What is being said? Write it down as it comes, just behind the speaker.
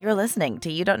You're listening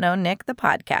to You Don't Know Nick, the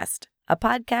podcast, a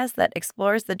podcast that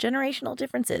explores the generational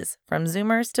differences from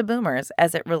Zoomers to Boomers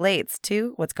as it relates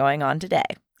to what's going on today.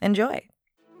 Enjoy.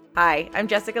 Hi, I'm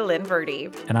Jessica Lynn Verdi.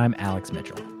 And I'm Alex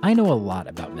Mitchell. I know a lot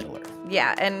about Middle-earth.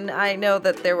 Yeah, and I know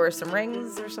that there were some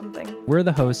rings or something. We're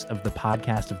the hosts of the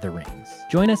podcast of The Rings.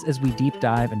 Join us as we deep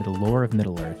dive into the lore of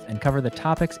Middle-earth and cover the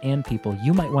topics and people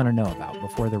you might want to know about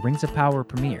before The Rings of Power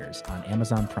premieres on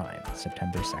Amazon Prime,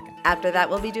 September 2nd. After that,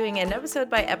 we'll be doing an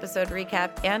episode-by-episode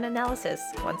recap and analysis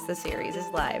once the series is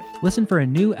live. Listen for a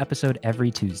new episode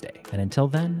every Tuesday. And until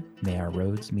then, may our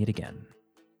roads meet again.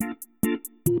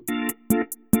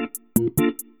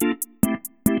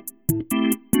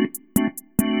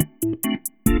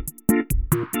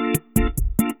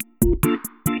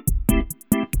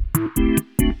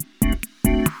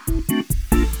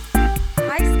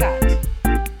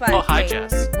 Hi,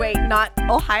 Jess. Wait, not...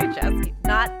 Oh, hi, Jess.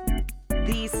 Not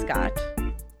the Scott.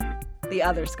 The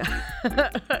other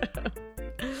Scott.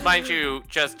 Mind you,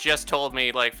 just told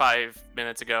me like 5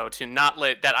 minutes ago to not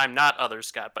let that I'm not other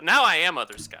Scott, but now I am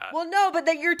other Scott. Well, no, but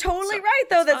that you're totally right,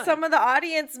 though, that some of the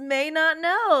audience may not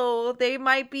know. They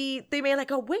may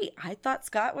like, oh, wait, I thought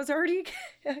Scott was already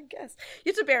a guest.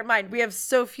 You have to bear in mind, we have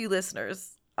so few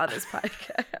listeners on this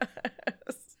podcast.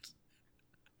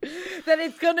 That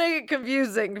it's gonna get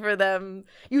confusing for them.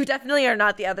 You definitely are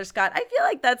not the other Scott. I feel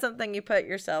like that's something you put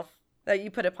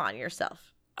upon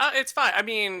yourself. It's fine. I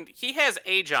mean, he has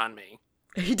age on me,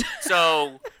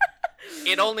 so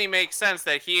it only makes sense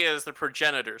that he is the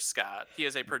progenitor Scott. He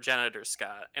is a progenitor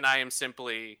Scott, and I am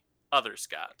simply other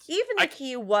Scott. Even if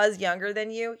he was younger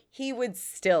than you, he would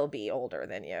still be older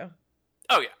than you.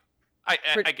 Oh yeah. I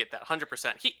get that 100%.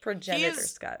 Progenitor he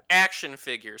is Scott. Action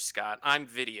figure Scott. I'm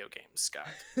video game Scott.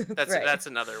 That's right. That's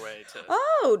another way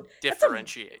to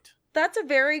differentiate. That's a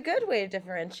very good way to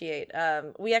differentiate.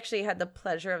 We actually had the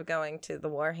pleasure of going to the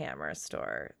Warhammer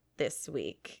store this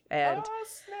week, and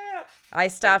snap! I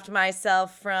stopped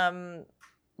myself from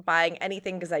buying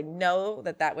anything because I know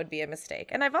that would be a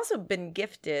mistake. And I've also been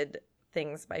gifted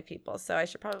things by people, so I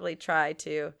should probably try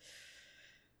to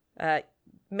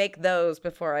make those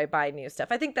before I buy new stuff.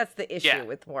 I think that's the issue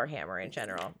with Warhammer in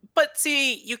general. But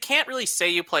see, you can't really say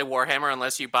you play Warhammer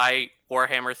unless you buy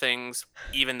Warhammer things,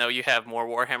 even though you have more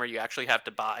Warhammer you actually have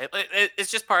to buy. It's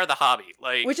just part of the hobby.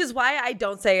 Which is why I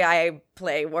don't say I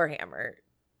play Warhammer.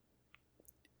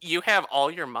 You have all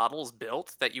your models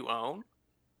built that you own?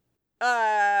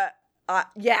 Yeah,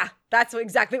 that's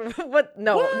exactly what.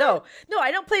 No,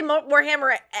 I don't play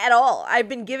Warhammer at all. I've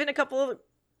been given a couple.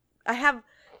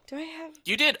 Do I have?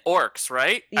 You did orcs,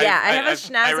 right? Yeah, I have a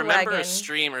Schnazwagon. I remember a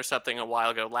stream or something a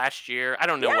while ago, last year. I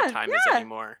don't know what time is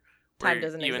anymore. Time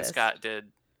doesn't exist. You and Scott did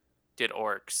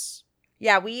orcs.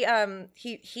 Yeah, we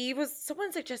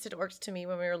someone suggested orcs to me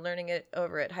when we were learning it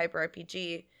over at Hyper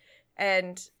RPG,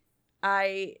 and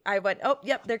I went, oh,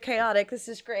 yep, they're chaotic. This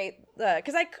is great.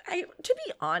 Because I to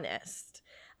be honest,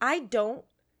 I don't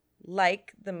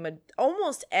like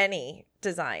almost any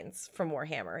designs from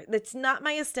Warhammer. It's not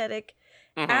my aesthetic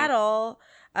at all.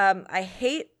 I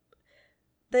hate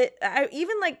I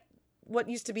even like what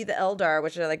used to be the Eldar,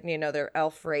 which are like, their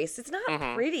elf race. It's not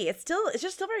pretty. It's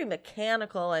just still very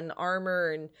mechanical and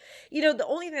armor, and the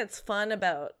only thing that's fun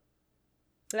about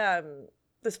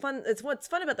what's fun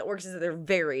about the orcs is that they're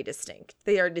very distinct.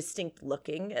 They are distinct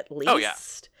looking, at least. Oh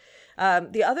yeah.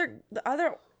 The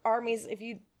other armies, if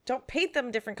you don't paint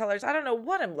them different colors, I don't know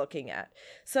what I'm looking at.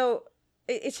 So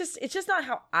it's just not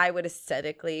how I would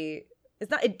aesthetically.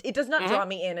 It does not draw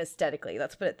me in aesthetically.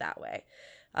 Let's put it that way.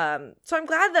 So I'm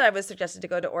glad that I was suggested to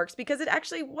go to orcs because it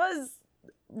actually was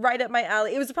right up my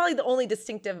alley. It was probably the only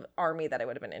distinctive army that I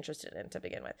would have been interested in to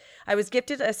begin with. I was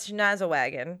gifted a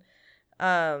Schnazwagon.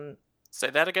 Say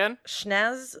that again?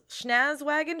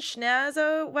 Schnazwagon?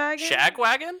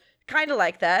 Shagwagon? Kind of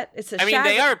like that. It's a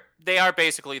they are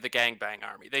basically the gangbang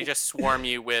army. They just swarm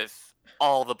you with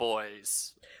all the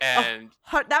boys. And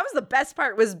that was the best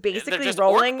part, was basically they're just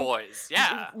rolling orc boys.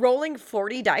 Yeah. Rolling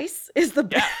 40 dice is the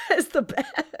best. Is the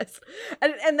best.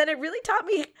 And then it really taught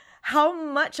me how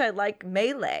much I like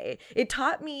melee. It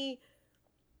helped me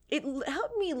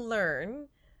learn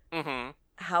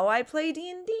how I play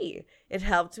D&D. It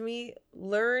helped me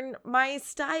learn my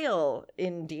style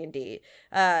in D&D.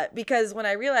 Because when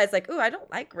I realized, like, ooh, I don't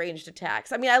like ranged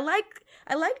attacks. I mean, I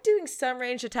like doing some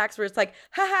ranged attacks where it's like,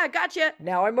 haha, gotcha.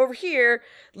 Now I'm over here.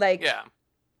 Like, yeah.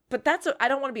 But I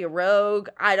don't want to be a rogue.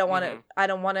 I don't want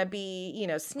to be,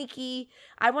 sneaky.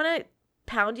 I want to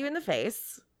pound you in the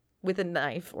face with a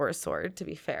knife or a sword, to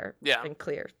be fair and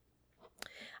clear.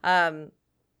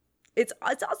 It's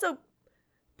also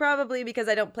probably because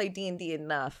I don't play D&D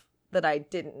enough that I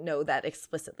didn't know that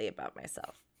explicitly about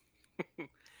myself.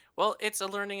 Well, it's a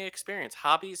learning experience.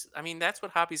 Hobbies, I mean, that's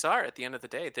what hobbies are at the end of the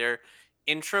day. They're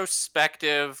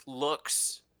introspective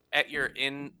looks at your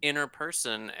inner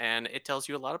person, and it tells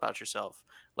you a lot about yourself.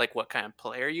 Like what kind of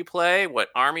player you play, what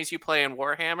armies you play in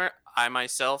Warhammer. I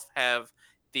myself have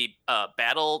the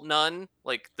battle nun,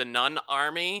 like the nun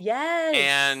army, and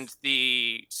Yes.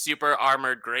 the super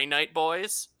armored Grey Knight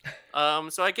boys.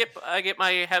 So I get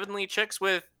my heavenly chicks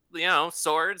with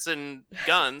swords and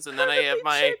guns, and then I have Heavenly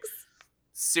my chicks.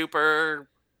 super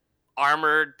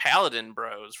armored paladin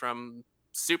bros from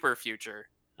Super Future.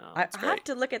 I It's have great.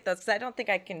 to look at those because I don't think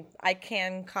I can. I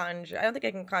can conjure. I don't think I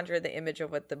can conjure the image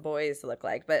of what the boys look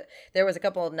like. But there was a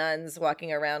couple of nuns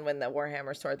walking around when the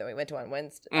Warhammer store that we went to on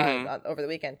Wednesday Mm-hmm. over the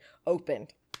weekend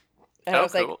opened, and I Oh,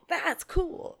 was like, cool. "That's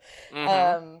cool."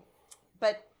 Mm-hmm.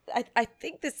 But I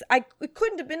think it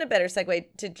couldn't have been a better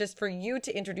segue to just for you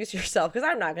to introduce yourself because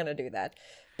I'm not going to do that.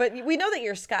 But we know that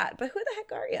you're Scott. But who the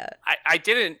heck are you? I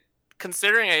didn't,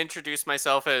 considering I introduced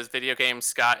myself as video game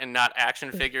Scott and not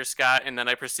action figure Scott, and then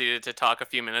I proceeded to talk a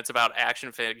few minutes about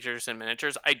action figures and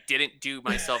miniatures. I didn't do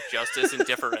myself justice in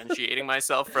differentiating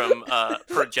myself from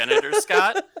progenitor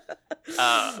Scott.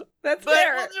 That's But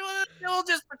fair. we'll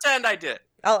just pretend I did.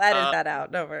 I'll edit that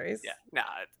out. No worries. Yeah, nah,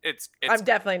 it's I'm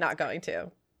definitely not going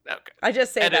to. okay. I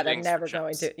just say that I'm Editing's for never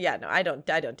going chumps. to. Yeah, no, I don't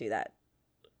do that.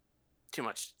 Too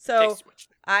much. So Takes too much.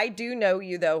 I do know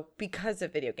you though because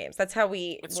of video games. That's how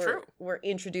It's true. were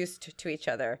introduced to each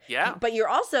other. Yeah. But you're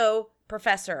also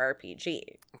Professor RPG.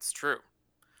 It's true.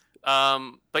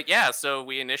 But yeah, so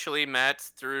we initially met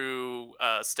through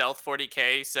Stealth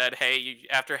 40K said, hey,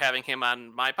 after having him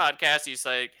on my podcast, he's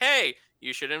like, hey,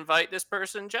 you should invite this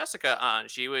person, Jessica, on.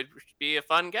 She would be a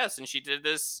fun guest, and she did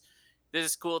this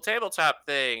cool tabletop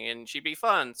thing, and she'd be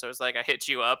fun. So it's like I hit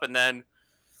you up, and then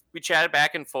we chatted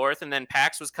back and forth, and then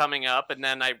PAX was coming up, and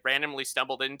then I randomly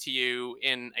stumbled into you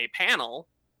in a panel,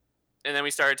 and then we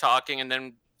started talking, and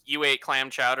then you ate clam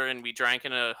chowder, and we drank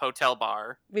in a hotel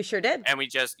bar, We sure did. and we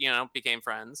just became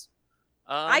friends.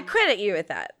 I credit you with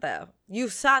that though. You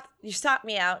sought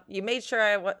me out. You made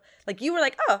sure you were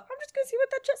like, oh, I'm just gonna see what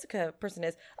that Jessica person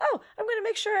is. Oh, I'm gonna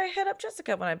make sure I hit up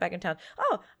Jessica when I'm back in town.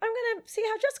 Oh, I'm gonna see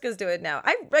how Jessica's doing now.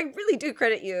 I really do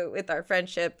credit you with our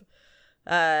friendship.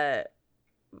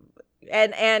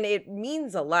 And it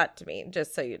means a lot to me,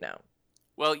 just so you know.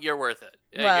 Well, you're worth it.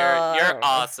 Well, You're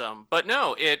awesome. But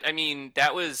no,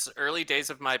 that was early days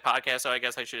of my podcast, so I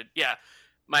guess I should, yeah.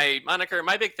 My moniker,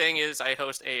 my big thing is I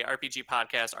host a RPG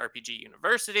podcast, RPG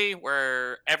University,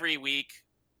 where every week,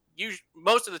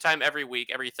 most of the time every week,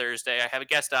 every Thursday, I have a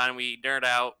guest on, we nerd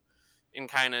out and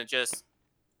kind of just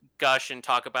gush and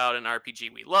talk about an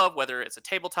RPG we love, whether it's a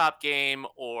tabletop game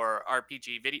or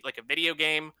RPG video, like a video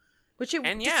game. Which it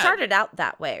And just yeah. started out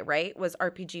that way, right? Was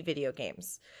RPG video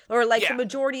games. Or like Yeah. the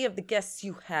majority of the guests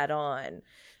you had on.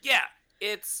 Yeah,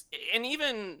 I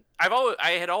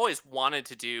had always wanted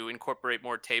to incorporate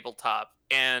more tabletop,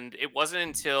 and it wasn't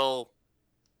until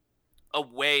a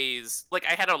ways, like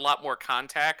I had a lot more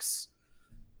contacts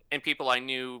and people I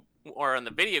knew more on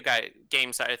the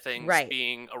game side of things, Right.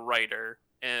 being a writer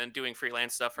and doing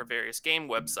freelance stuff for various game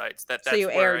websites. That's So you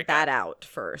where I aired got- that out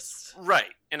first.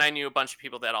 Right. And I knew a bunch of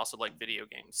people that also like video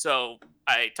games. So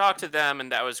I talked to them,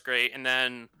 and that was great.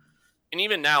 And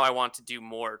even now I want to do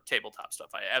more tabletop stuff.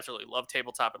 I absolutely love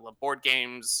tabletop. I love board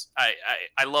games.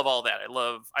 I love all that.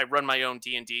 I run my own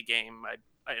D&D game. I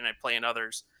play in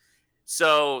others.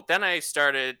 So then I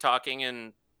started talking,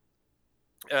 and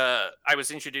I was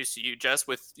introduced to you, Jess,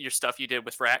 with your stuff you did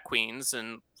with Rat Queens,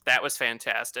 and that was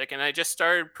fantastic. And I just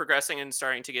started progressing and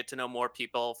starting to get to know more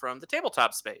people from the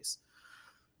tabletop space.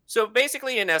 So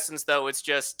basically, in essence, though, it's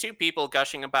just two people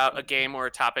gushing about a game or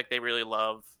a topic they really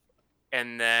love,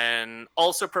 and then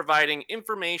also providing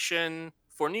information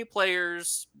for new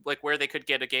players, like where they could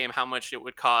get a game, how much it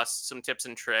would cost, some tips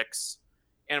and tricks.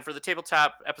 And for the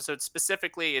tabletop episode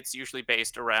specifically, it's usually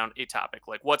based around a topic,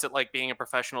 like what's it like being a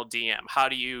professional DM? How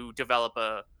do you develop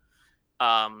a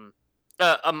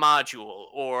module,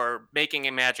 or making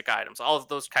a magic items? All of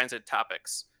those kinds of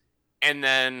topics. And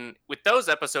then with those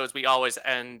episodes, we always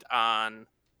end on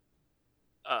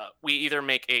we either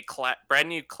make a brand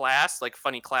new class, like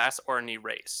funny class, or a new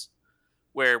race,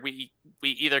 where we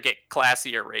either get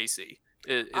classy or racy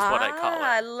is what I call it.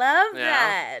 I love Yeah.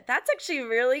 that. That's actually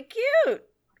really cute.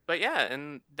 But yeah,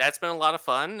 and that's been a lot of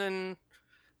fun. And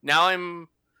now I'm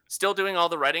still doing all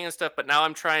the writing and stuff, but now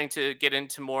I'm trying to get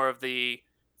into more of the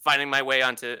finding my way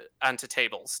onto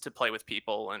tables to play with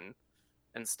people and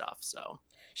stuff. So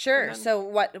Sure. And then- So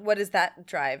what is that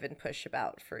drive and push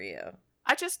about for you?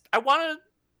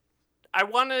 I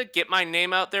want to get my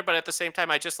name out there, but at the same time,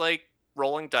 I just like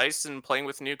rolling dice and playing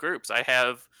with new groups. I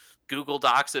have Google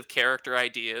Docs of character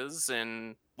ideas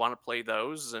and want to play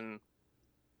those. And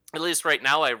at least right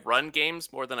now, I run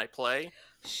games more than I play.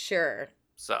 Sure.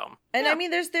 So, and yeah. I mean,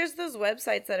 there's those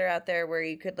websites that are out there where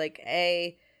you could like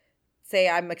say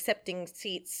I'm accepting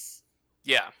seats.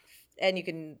 Yeah. And you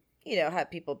can, have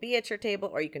people be at your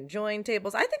table, or you can join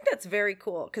tables. I think that's very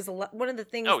cool, because one of the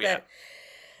things that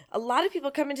a lot of people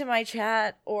come into my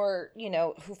chat, or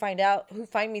who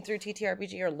find me through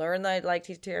TTRPG or learn that I like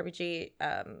TTRPG,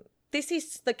 they see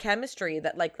the chemistry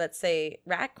that, like, let's say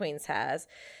Rat Queens has.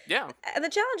 Yeah. And the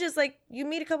challenge is, like, you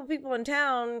meet a couple people in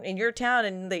your town,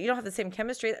 and that you don't have the same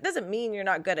chemistry. That doesn't mean you're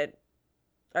not good at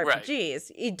RPGs.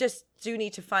 Right. You just do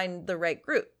need to find the right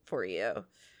group for you.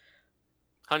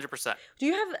 100%. Do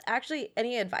you have actually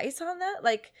any advice on that?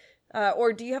 Like,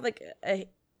 or do you have like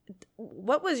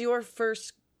what was your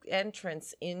first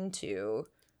entrance into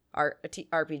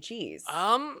RPGs?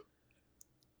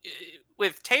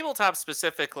 With tabletop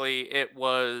specifically, it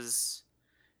was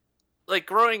like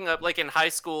growing up, like in high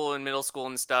school and middle school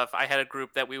and stuff. I had a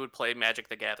group that we would play Magic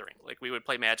the Gathering. Like, we would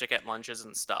play Magic at lunches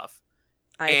and stuff.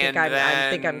 I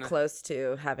think I'm close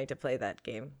to having to play that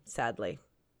game, sadly.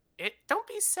 Don't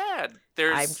be sad.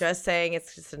 I'm just saying,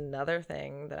 it's just another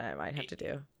thing that I might have to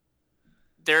do.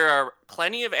 There are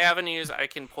plenty of avenues I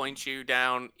can point you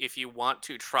down if you want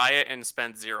to try it and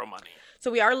spend zero money.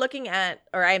 So we are looking at,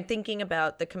 or I'm thinking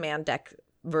about the command deck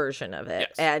version of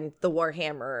it, and the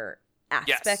Warhammer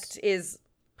aspect is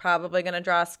probably going to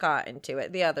draw Scott into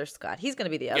it. The other Scott. He's going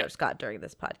to be the other Scott during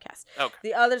this podcast. Okay.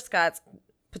 The other Scott's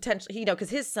potentially,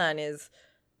 because his son is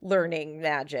learning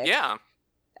magic. Yeah.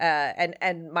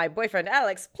 And my boyfriend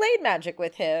Alex played Magic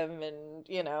with him, and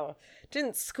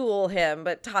didn't school him,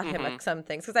 but taught him some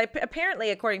things, because apparently,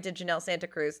 according to Janelle Santa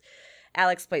Cruz,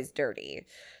 Alex plays dirty.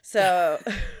 So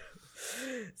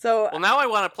well, now I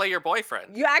want to play your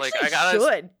boyfriend. You actually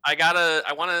should.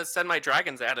 I want to send my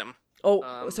dragons at him.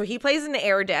 Oh, so he plays in the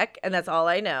air deck, and that's all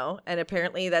I know. And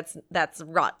apparently, that's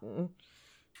rotten.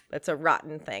 That's a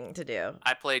rotten thing to do.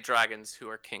 I play dragons who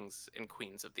are kings and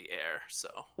queens of the air, so.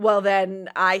 Well, then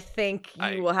I think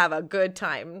you will have a good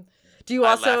time. Do you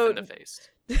also laugh in the face.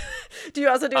 Do you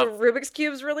also do Rubik's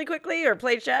Cubes really quickly, or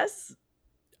play chess?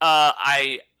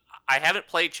 I haven't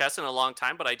played chess in a long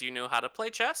time, but I do know how to play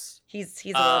chess. He's a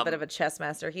little bit of a chess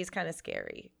master. He's kind of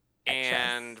scary.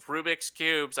 And chess. Rubik's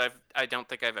Cubes, I don't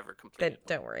think I've ever completed.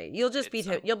 Don't worry. You'll just beat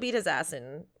him. You'll beat his ass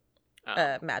in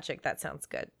Magic. That sounds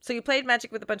good. So you played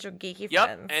Magic with a bunch of geeky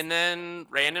friends. And then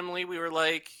randomly we were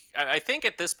like, I think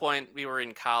at this point we were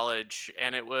in college,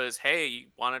 and it was, hey, you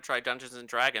want to try Dungeons and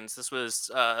Dragons? This was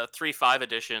 3.5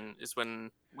 edition is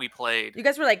when we played. You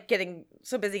guys were like getting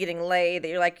so busy getting laid that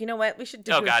you're like, you know what, we should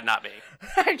do. Oh God, not me.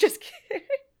 I'm just kidding.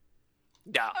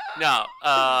 No.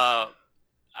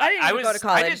 I didn't even go to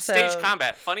college. I did stage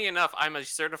combat. Funny enough, I'm a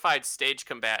certified stage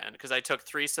combatant because I took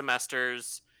 3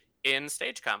 semesters in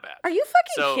stage combat. Are you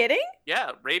fucking kidding?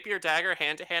 Yeah, rapier, dagger,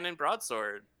 hand-to-hand, and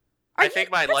broadsword. I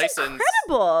think my that's license.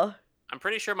 Incredible. I'm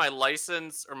pretty sure my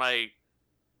license or my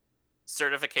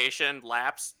certification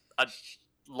lapsed a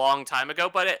long time ago,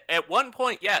 but at one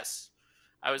point, yes,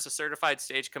 I was a certified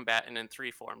stage combatant in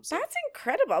 3 forms. That's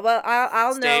incredible. Well,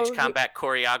 I'll know stage combat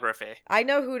choreography. I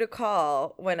know who to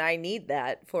call when I need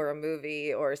that for a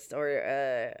movie or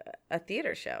a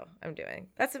theater show I'm doing.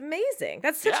 That's amazing.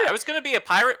 That's such I was going to be a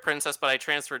pirate princess, but I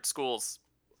transferred schools,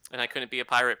 and I couldn't be a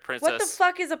pirate princess. What the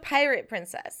fuck is a pirate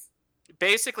princess?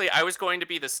 Basically, I was going to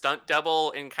be the stunt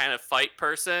double and kind of fight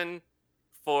person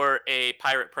for a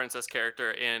pirate princess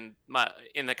character in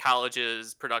the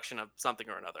college's production of something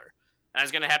or another. And I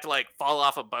was going to have to, like, fall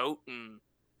off a boat and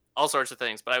all sorts of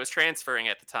things. But I was transferring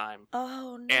at the time.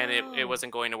 Oh, no. And it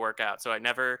wasn't going to work out. So I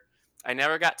never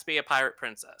got to be a pirate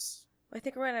princess. I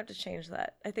think we're going to have to change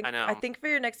that. I know. I think for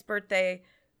your next birthday,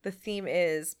 the theme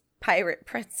is pirate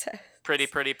princess. Pretty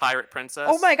pirate princess.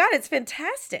 Oh, my God. It's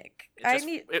fantastic.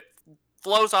 It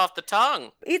flows off the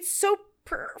tongue. It's so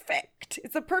perfect.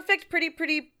 It's a perfect,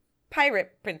 pretty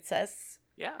pirate princess.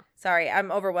 Yeah. Sorry,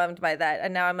 I'm overwhelmed by that.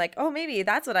 And now I'm like, oh, maybe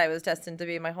that's what I was destined to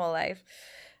be my whole life.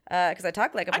 Because I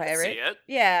talk like a pirate. I can see it.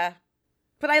 Yeah.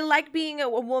 But I like being a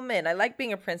woman. I like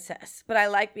being a princess. But I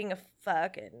like being a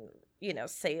fucking,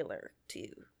 sailor,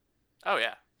 too. Oh,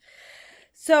 yeah.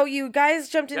 So you guys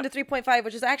jumped into 3.5,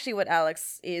 which is actually what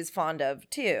Alex is fond of,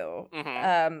 too.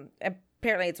 Mm-hmm.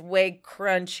 Apparently it's way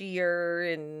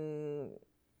crunchier and...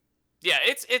 Yeah,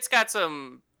 it's got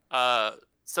some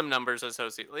numbers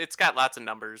associated. It's got lots of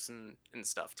numbers and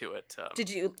stuff to it. Did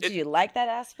you like that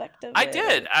aspect of it? I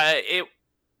did.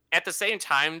 At the same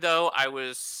time, though, I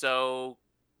was so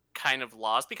kind of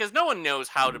lost because no one knows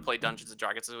how to play Dungeons and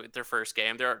Dragons with their first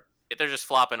game. There they're just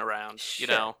flopping around, you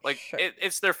know? Like, Sure.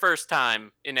 it's their first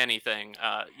time in anything.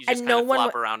 You just And kind of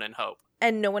flop around and hope.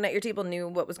 And no one at your table knew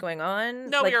what was going on?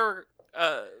 No,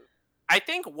 I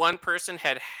think one person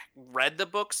had read the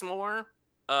books more.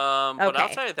 But Okay.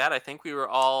 outside of that, I think we were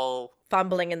all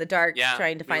fumbling in the dark,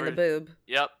 trying to find the boob.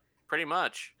 Yep, pretty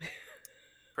much.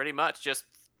 Pretty much, just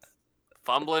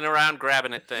fumbling around,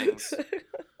 grabbing at things.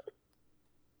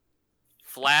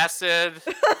 Flaccid,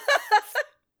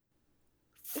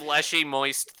 fleshy,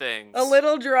 moist things. A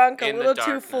little drunk, a in little the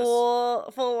too darkness.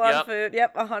 full on Yep. food.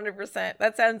 Yep, 100%.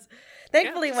 That sounds.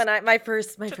 Thankfully, just- when my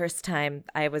first time,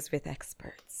 I was with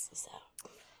experts, so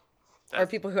or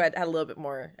people who had a little bit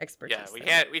more expertise.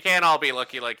 Yeah, we can't all be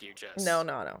lucky like you, Jess.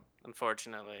 No.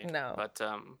 Unfortunately. No.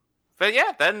 But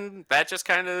yeah, then that just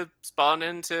kind of spawned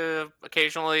into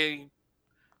occasionally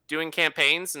doing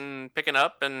campaigns and picking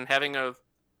up and having a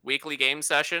weekly game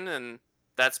session, and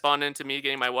that spawned into me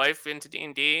getting my wife into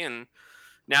D&D, and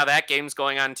now that game's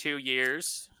going on 2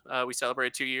 years. We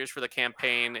celebrated 2 years for the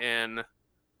campaign in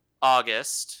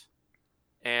August,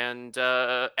 and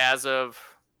as of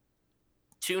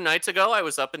 2 nights ago, I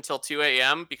was up until 2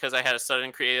 a.m. because I had a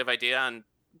sudden creative idea on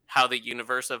how the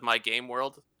universe of my game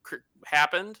world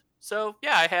happened. So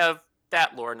yeah, I have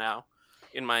that lore now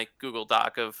in my Google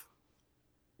Doc of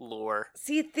lore.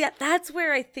 See, that's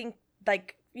where I think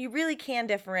like you really can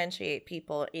differentiate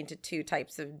people into two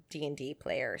types of D&D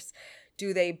players.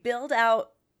 Do they build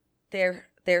out their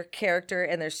character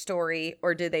and their story,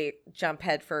 or do they jump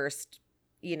headfirst,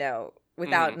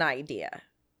 without an idea?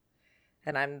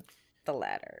 And I'm the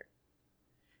latter.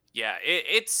 Yeah,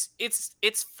 it's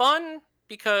fun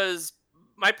because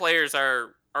my players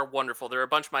are wonderful. They're a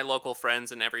bunch of my local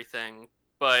friends and everything.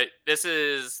 But this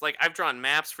is like I've drawn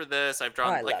maps for this. I've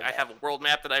drawn I have a world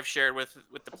map that I've shared with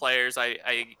the players.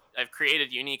 I've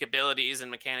created unique abilities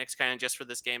and mechanics kind of just for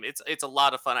this game. It's a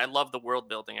lot of fun. I love the world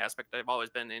building aspect. I've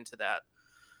always been into that.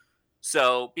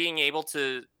 So being able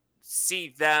to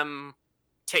see them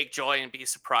take joy and be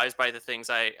surprised by the things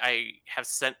I have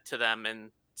sent to them, and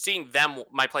seeing them,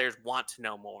 my players, want to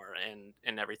know more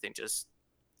and everything just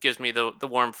gives me the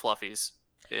warm fluffies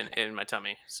in my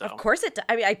tummy. So of course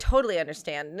I totally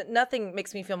understand. Nothing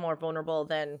makes me feel more vulnerable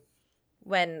than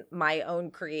when my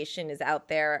own creation is out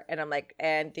there and I'm like,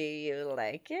 and do you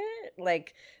like it?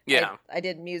 Like, yeah, I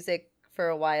did music for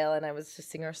a while and I was a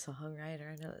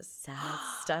singer-songwriter. I know this sad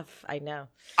stuff. I know.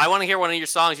 I want to hear one of your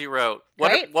songs you wrote.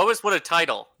 What a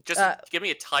title? Just give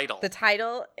me a title. The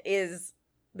title is,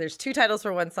 there's 2 titles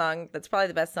for one song. That's probably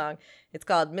the best song. It's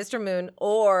called Mr. Moon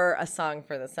or A Song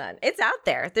for the Sun. It's out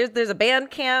there. There's a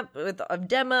Bandcamp of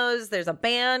demos. There's a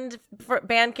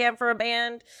Bandcamp for a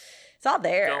band. It's all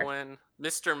there. Going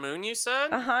Mr. Moon, you said?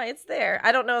 It's there.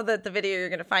 I don't know that the video you're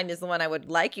going to find is the one I would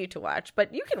like you to watch,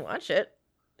 but you can watch it.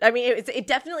 I mean, it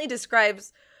definitely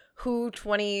describes who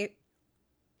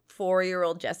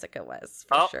 24-year-old Jessica was,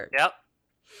 for sure. Yep.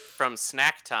 From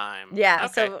Snack Time. Yeah,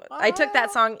 okay. So I took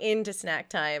that song into Snack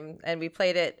Time, and we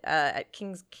played it at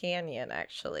Kings Canyon,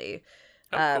 actually.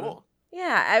 Cool.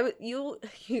 Yeah, you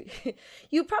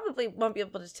probably won't be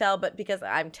able to tell, but because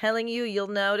I'm telling you, you'll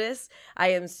notice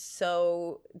I am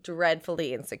so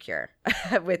dreadfully insecure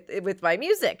with my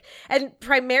music, and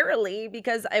primarily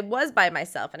because I was by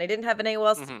myself and I didn't have anyone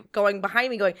else going behind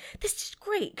me going, "This is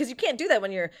great," because you can't do that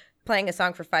when you're playing a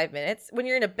song for 5 minutes. When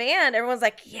you're in a band, everyone's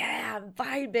like, "Yeah, I'm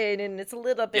vibing," and it's a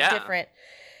little bit different.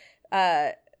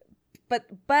 But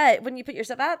when you put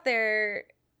yourself out there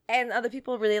and other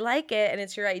people really like it and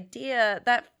it's your idea,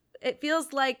 that it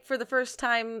feels like for the first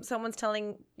time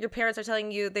your parents are telling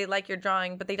you they like your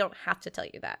drawing, but they don't have to tell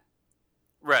you that.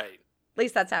 Right. At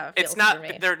least that's how it feels it's not for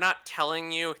me. They're not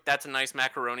telling you that's a nice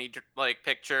macaroni like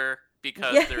picture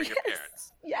because they're your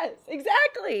parents. Yes,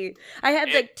 exactly. I have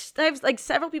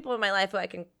several people in my life who I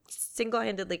can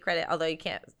single-handedly credit, although you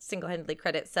can't single-handedly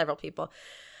credit several people,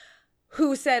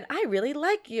 who said, "I really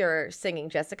like your singing,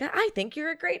 Jessica. I think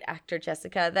you're a great actor,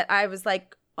 Jessica." That I was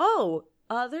like, oh,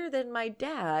 other than my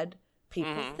dad,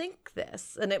 people think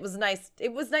this. And it was nice.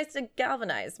 It was nice to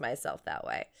galvanize myself that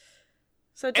way.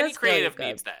 So it Any does creative feel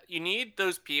good. needs that. You need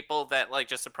those people that like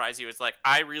just surprise you. It's like,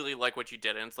 I really like what you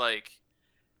did. And it's like,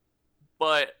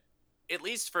 but at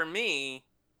least for me,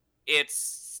 it's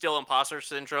still imposter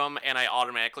syndrome. And I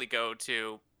automatically go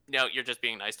to, no, you're just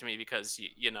being nice to me because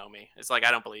you know me. It's like,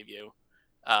 I don't believe you.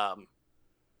 Yeah.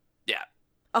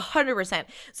 100%.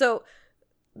 So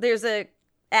there's a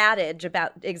adage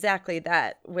about exactly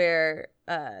that, where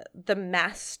the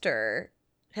master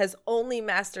has only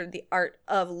mastered the art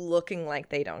of looking like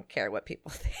they don't care what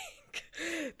people think.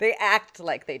 They act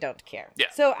like they don't care. Yeah.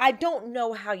 So I don't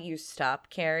know how you stop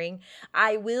caring.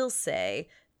 I will say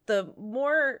the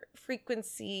more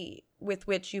frequency with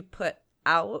which you put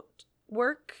out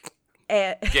work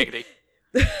and Giggity.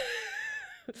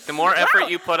 The more effort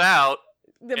you put out,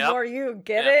 the more you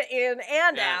get it in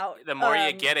and out. The more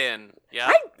you get in.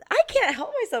 Yeah. I can't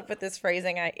help myself with this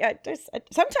phrasing.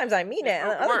 Sometimes I mean it.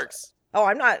 It works. Oh,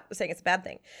 I'm not saying it's a bad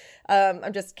thing. I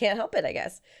just can't help it, I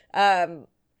guess. I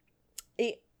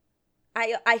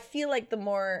feel like the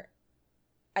more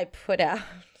I put out,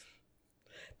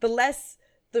 the less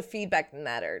the feedback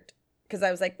mattered. Because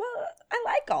I was like, well, I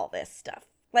like all this stuff.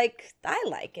 Like, I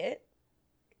like it.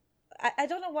 I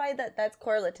don't know why that's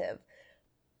correlative.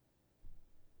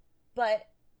 But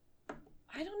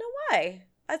I don't know why.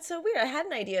 That's so weird. I had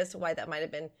an idea as to why that might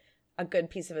have been a good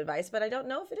piece of advice, but I don't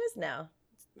know if it is now.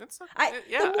 The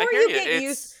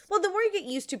more you get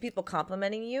used to people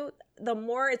complimenting you, the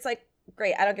more it's like,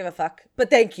 great, I don't give a fuck, but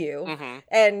thank you. Mm-hmm.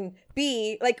 And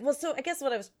B, like, well, so I guess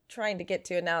what I was trying to get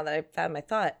to, and now that I found my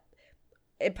thought,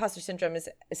 imposter syndrome is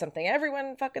something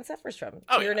everyone fucking suffers from.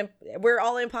 We're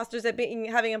all imposters at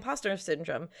having imposter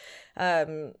syndrome.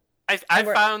 I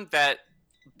found that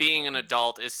being an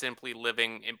adult is simply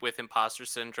living with imposter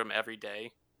syndrome every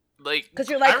day. Like, because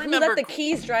you're like, who let the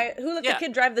kid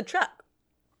drive the truck?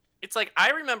 It's like, I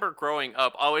remember growing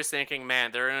up always thinking,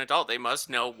 man, they're an adult, they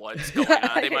must know what's going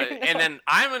on. And then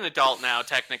I'm an adult now,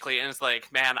 technically, and it's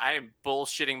like, man, I am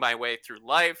bullshitting my way through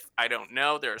life. I don't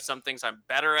know. There are some things I'm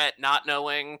better at not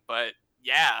knowing, but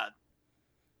yeah,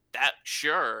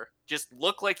 sure. Just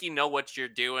look like you know what you're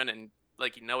doing and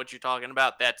like you know what you're talking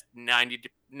about. That's 90%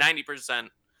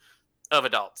 of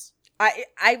adults.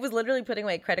 I was literally putting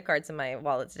my credit cards in my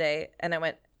wallet today, and I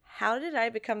went, how did I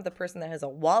become the person that has a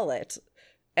wallet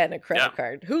and a credit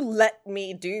card? Who let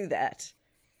me do that?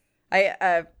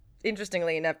 I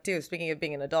interestingly enough too, speaking of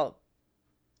being an adult,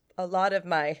 a lot of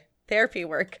my therapy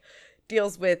work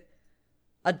deals with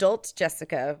adult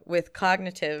Jessica with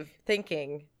cognitive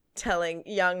thinking telling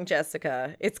young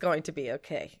Jessica it's going to be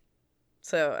okay.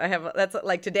 So that's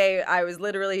like today I was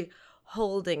literally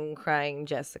holding crying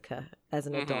Jessica as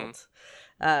an adult.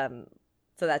 So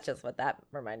that's just what that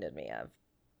reminded me of.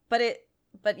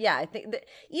 But yeah, I think that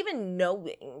even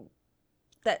knowing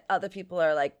that other people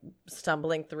are like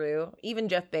stumbling through, even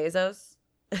Jeff Bezos,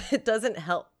 it doesn't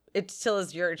help. It still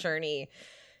is your journey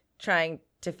trying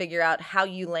to figure out how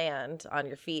you land on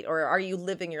your feet, or are you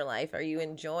living your life? Are you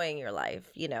enjoying your life?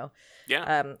 You know?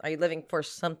 Yeah. Are you living for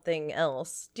something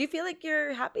else? Do you feel like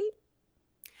you're happy?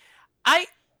 I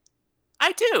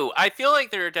do. I feel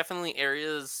like there are definitely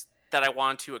areas that I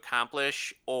want to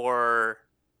accomplish, or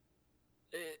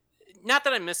not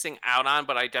that I'm missing out on,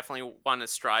 but I definitely want to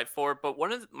strive for. But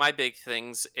one of my big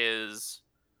things is,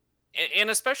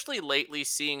 and especially lately,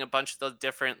 seeing a bunch of the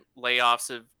different layoffs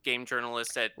of game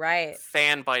journalists at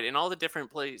Fanbyte and all the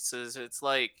different places. It's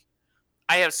like,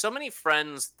 I have so many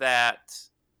friends that,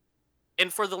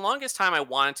 and for the longest time, I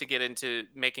wanted to get into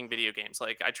making video games.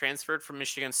 Like, I transferred from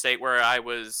Michigan State, where I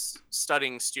was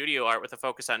studying studio art with a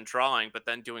focus on drawing, but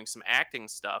then doing some acting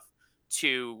stuff,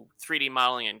 to 3D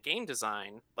modeling and game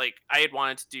design. Like, I had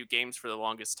wanted to do games for the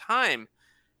longest time.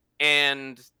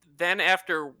 And then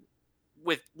after,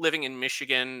 with living in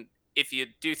Michigan, if you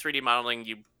do 3D modeling,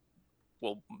 you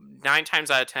will 9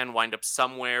 times out of 10 wind up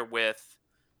somewhere with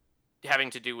having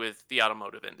to do with the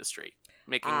automotive industry,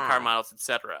 making car models,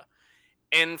 etc.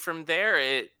 And from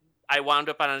there, I wound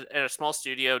up in a small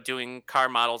studio doing car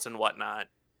models and whatnot.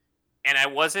 And I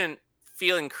wasn't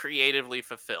feeling creatively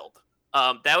fulfilled.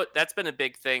 That's been a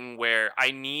big thing where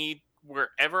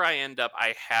wherever I end up,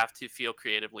 I have to feel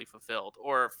creatively fulfilled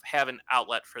or have an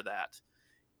outlet for that.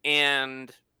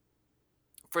 And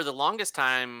for the longest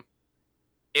time,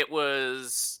 it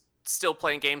was still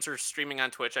playing games or streaming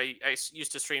on Twitch. I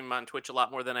used to stream on Twitch a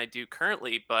lot more than I do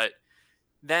currently, but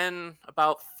then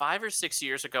about 5 or 6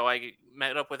 years ago, I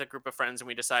met up with a group of friends and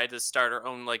we decided to start our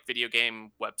own like video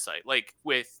game website, like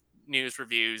with news,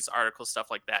 reviews, articles, stuff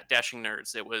like that. Dashing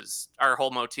Nerds. Our whole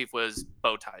motif was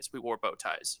bow ties. We wore bow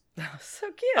ties. Oh,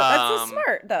 so cute. That's so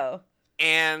smart, though.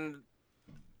 And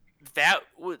that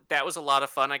was a lot of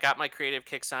fun. I got my creative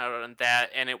kicks out on that,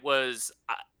 and it was.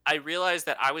 I realized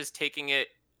that I was taking it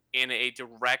in a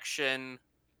direction,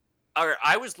 or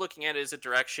I was looking at it as a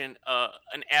direction,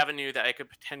 an avenue that I could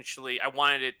potentially. I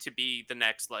wanted it to be the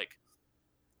next like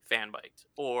Fanbyte,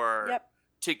 or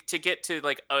to get to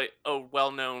like a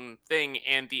well-known thing,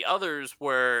 and the others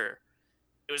were,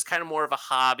 it was kind of more of a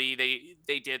hobby.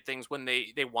 They did things when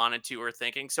they wanted to or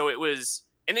thinking. So it was,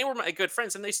 and they were my good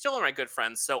friends, and they still are my good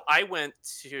friends. So I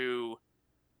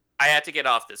had to get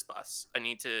off this bus.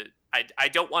 I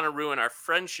don't want to ruin our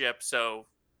friendship. So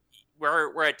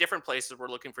we're at different places. We're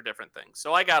looking for different things.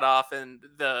 So I got off in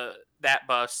that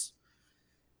bus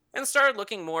and started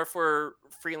looking more for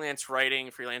freelance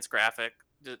writing, freelance graphic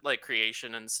like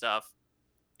creation and stuff.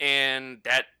 And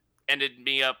that ended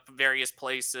me up various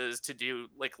places to do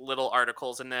like little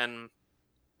articles. And then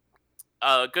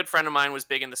a good friend of mine was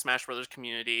big in the Smash Brothers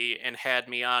community and had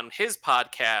me on his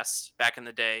podcast back in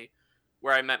the day,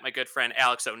 where I met my good friend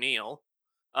Alex O'Neill.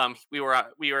 We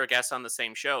were a guest on the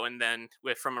same show, and then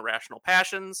with From Irrational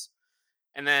Passions.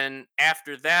 And then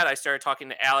after that, I started talking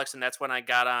to Alex, and that's when I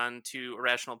got on to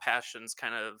Irrational Passions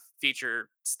kind of feature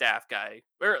staff guy.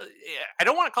 Or I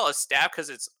don't want to call it staff because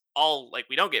it's all like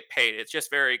we don't get paid. It's just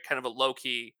very kind of a low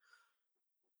key.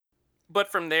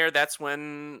 But from there, that's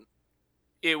when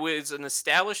it was an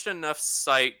established enough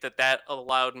site that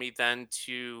allowed me then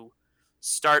to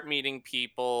start meeting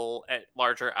people at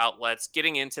larger outlets,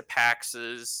 getting into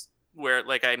PAXs where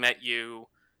like I met you,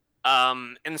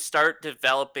 and start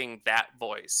developing that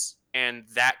voice and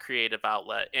that creative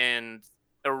outlet. And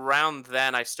around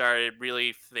then I started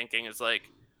really thinking is like,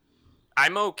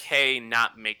 I'm okay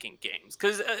not making games.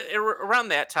 Because around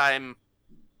that time,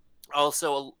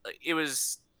 also, it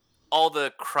was all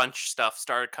the crunch stuff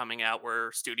started coming out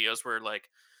where studios were like,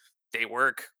 they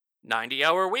work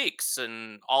 90-hour weeks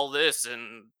and all this,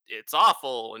 and it's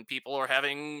awful, and people are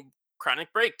having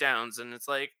chronic breakdowns. And it's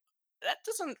like, that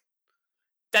doesn't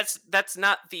that's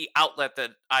not the outlet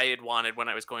that I had wanted when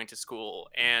I was going to school.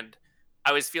 And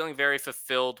I was feeling very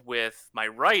fulfilled with my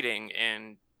writing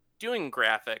and doing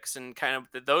graphics and kind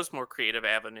of those more creative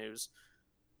avenues,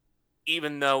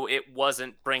 even though it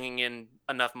wasn't bringing in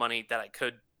enough money that I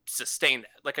could sustain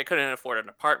that. Like, I couldn't afford an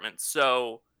apartment.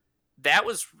 So that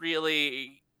was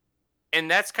really, and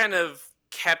that's kind of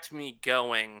kept me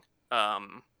going.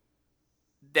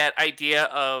 That idea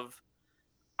of,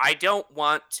 I don't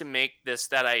want to make this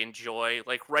that I enjoy,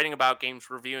 like writing about games,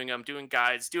 reviewing them, doing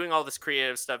guides, doing all this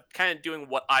creative stuff, kind of doing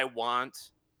what I want.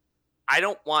 I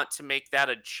don't want to make that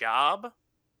a job,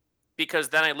 because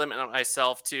then I limit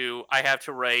myself to, I have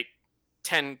to write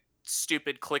 10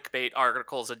 stupid clickbait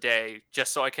articles a day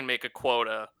just so I can make a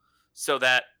quota so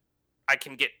that I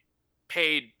can get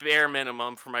paid bare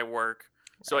minimum for my work,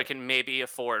 so I can maybe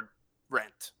afford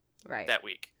rent that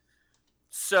week.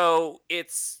 So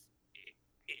it's,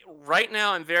 right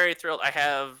now I'm very thrilled. I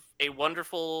have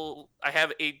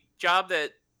a job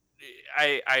that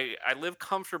I live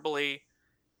comfortably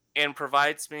and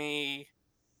provides me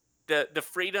the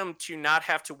freedom to not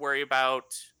have to worry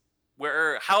about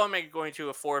how am I going to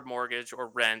afford mortgage or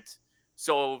rent.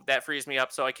 So that frees me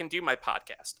up so I can do my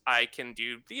podcast. I can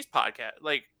do these podcasts.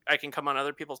 Like, I can come on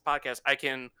other people's podcasts. I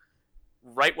can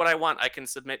write what I want. I can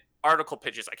submit article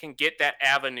pitches. I can get that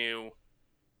avenue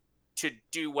to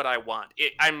do what I want.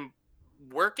 I'm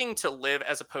working to live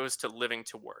as opposed to living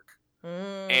to work.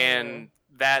 And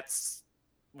that's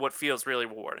what feels really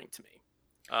rewarding to me.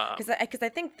 Because I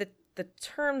think that the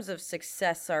terms of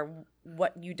success are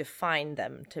what you define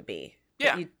them to be.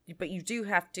 Yeah. But you do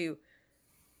have to,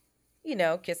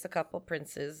 kiss a couple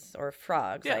princes or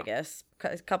frogs, I guess,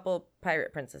 a couple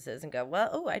pirate princesses, and go,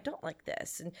 well, I don't like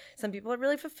this. And some people are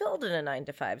really fulfilled in a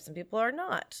 9-to-5. Some people are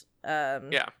not.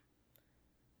 Yeah.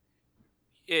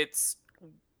 It's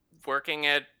working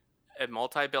at a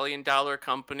multi-billion-dollar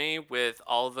company with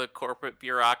all the corporate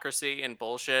bureaucracy and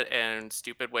bullshit and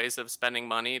stupid ways of spending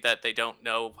money that they don't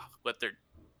know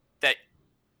that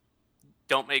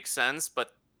don't make sense,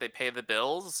 but they pay the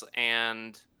bills.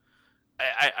 And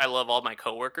I love all my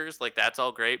coworkers. Like, that's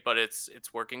all great, but it's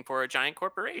working for a giant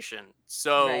corporation.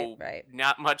 So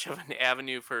not much of an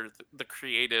avenue for the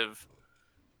creative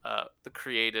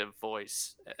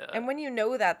voice. And when you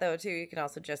know that, though, too, you can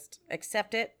also just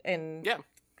accept it. And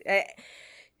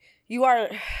you are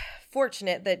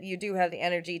fortunate that you do have the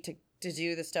energy to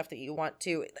do the stuff that you want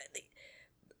to.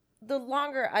 The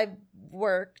longer I've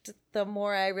worked, the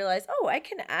more I realize, I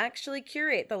can actually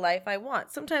curate the life I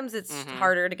want. Sometimes it's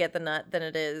harder to get the nut than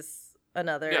it is on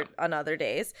other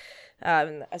days.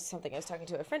 Something I was talking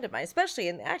to a friend of mine, especially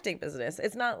in the acting business.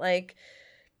 It's not like,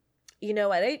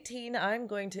 at 18, I'm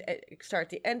going to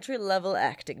start the entry-level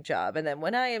acting job, and then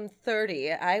when I am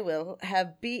 30, I will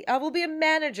be a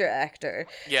manager actor.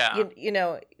 Yeah. You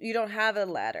don't have a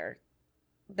ladder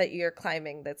that you're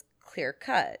climbing that's clear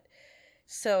cut.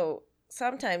 So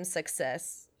sometimes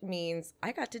success means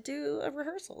I got to do a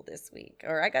rehearsal this week,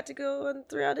 or I got to go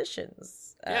through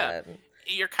auditions. Yeah.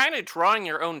 You're kind of drawing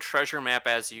your own treasure map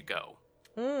as you go.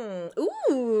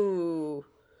 Ooh.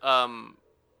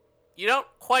 You don't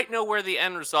quite know where the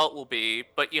end result will be,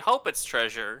 but you hope it's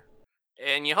treasure.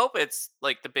 And you hope it's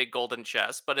like the big golden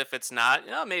chest, but if it's not,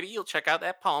 maybe you'll check out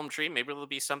that palm tree. Maybe there'll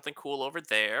be something cool over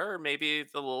there, or maybe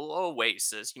the little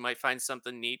oasis. You might find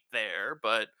something neat there,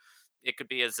 but it could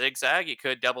be a zigzag. You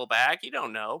could double back. You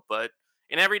don't know, but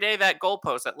and every day that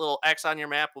goalpost, that little X on your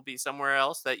map, will be somewhere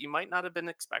else that you might not have been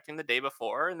expecting the day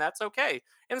before, and that's okay.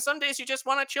 And some days you just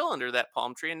want to chill under that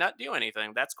palm tree and not do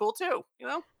anything. That's cool too.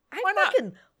 I Why not?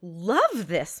 fucking love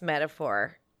this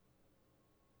metaphor.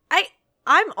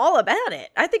 I'm all about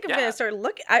it. I think I'm Yeah. gonna start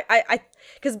looking. I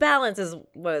because balance is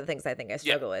one of the things I think I Yeah.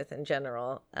 struggle with in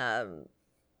general.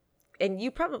 And you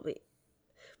probably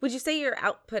would you say your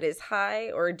output is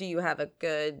high, or do you have a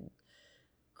good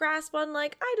grasp on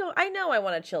like I know I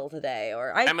want to chill today,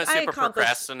 or I'm a I super accomplished.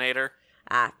 procrastinator.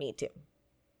 Me too.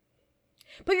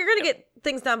 But you're gonna get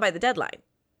things done by the deadline.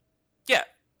 Yeah,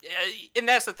 and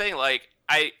that's the thing. Like,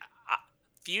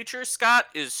 future Scott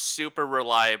is super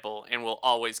reliable and will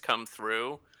always come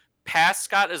through. Past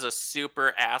Scott is a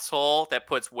super asshole that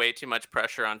puts way too much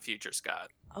pressure on future Scott.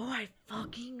 Oh, I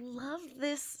fucking love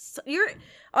this. You're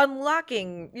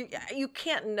unlocking. You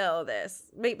can't know this,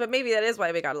 but maybe that is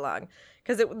why we got along,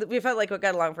 because we felt like we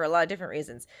got along for a lot of different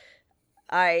reasons.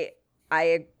 I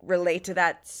relate to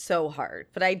that so hard,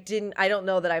 but I don't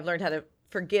know that I've learned how to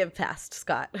forgive past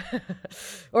Scott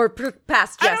or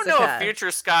past Jessica. I don't know if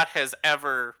future Scott has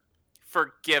ever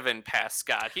forgiven past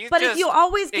Scott. But if you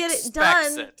always get it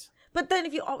done, it. But then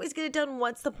if you always get it done,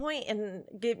 what's the point in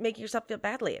make yourself feel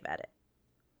badly about it?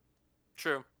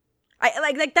 True. I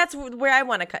like that's where I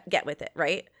want to get with it,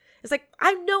 right? It's like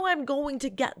I know I'm going to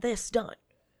get this done.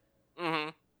 Mm-hmm.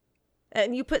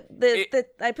 And you put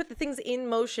I put the things in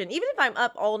motion, even if I'm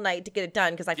up all night to get it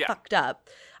done because I fucked up.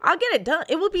 I'll get it done.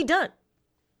 It will be done.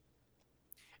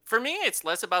 For me, it's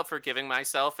less about forgiving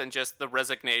myself and just the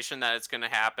resignation that it's going to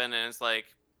happen. And it's like,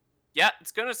 yeah,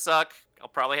 it's going to suck. I'll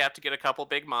probably have to get a couple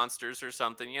big monsters or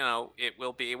something. It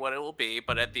will be what it will be.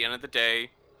 But at the end of the day,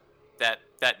 that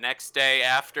next day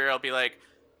after, I'll be like,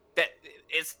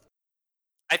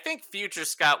 I think future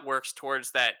Scott works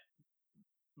towards that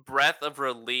breath of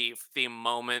relief the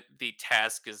moment the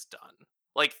task is done.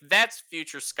 Like, that's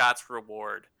future Scott's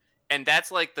reward. And that's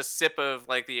like the sip of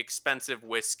like the expensive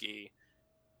whiskey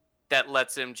that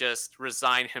lets him just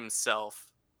resign himself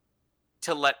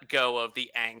to let go of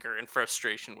the anger and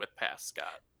frustration with past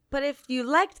Scott. But if you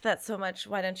liked that so much,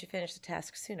 why don't you finish the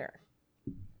task sooner?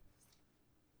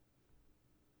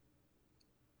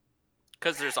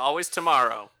 Because there's always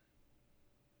tomorrow.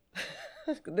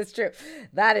 That's true.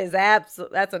 That is that's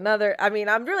another. I mean,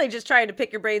 I'm really just trying to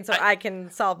pick your brain so I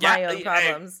can solve my own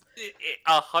problems.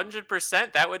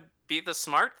 100%. That would be the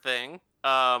smart thing.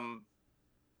 But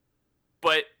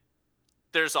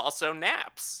there's also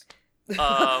naps.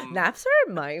 Naps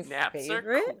are my naps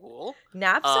favorite. Are cool.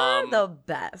 Naps are the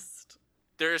best.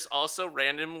 There's also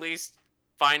randomly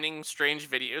finding strange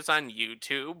videos on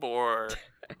YouTube or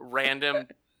random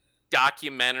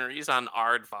documentaries on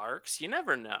aardvarks. You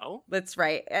never know. That's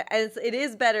right. It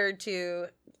is better to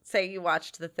say you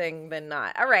watched the thing than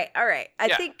not. All right. I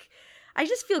think I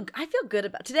feel good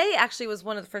about today. Actually, was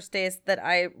one of the first days that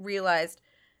I realized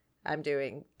I'm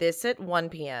doing this at 1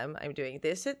 p.m. I'm doing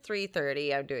this at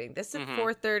 3:30. I'm doing this at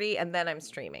 4:30, and then I'm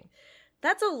streaming.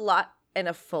 That's a lot in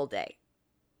a full day.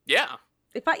 Yeah.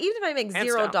 Even if I make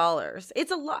 $0,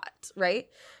 it's a lot, right?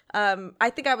 I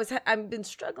think I've been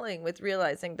struggling with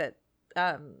realizing that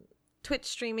Twitch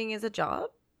streaming is a job.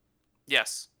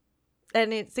 Yes.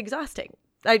 And it's exhausting.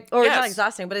 Not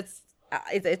exhausting, but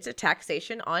it's a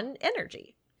taxation on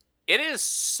energy. It is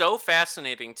so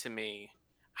fascinating to me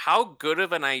how good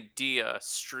of an idea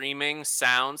streaming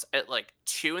sounds at like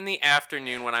 2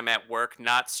 p.m. when I'm at work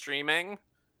not streaming,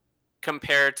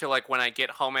 compared to like when I get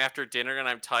home after dinner and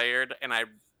I'm tired and I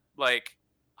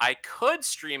could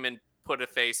stream and put a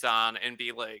face on and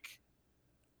be like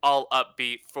all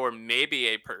upbeat for maybe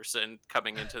a person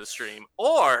coming into the stream.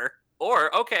 Or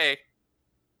okay,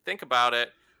 think about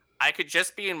it. I could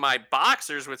just be in my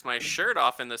boxers with my shirt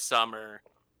off in the summer,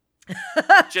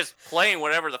 just playing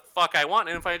whatever the fuck I want.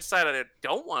 And if I decide I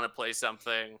don't want to play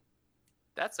something,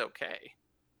 that's okay.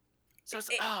 So it's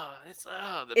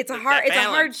a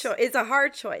hard choice. It's a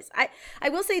hard choice. I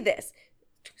will say this: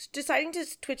 deciding to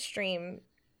Twitch stream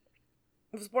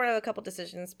was born of a couple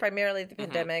decisions. Primarily the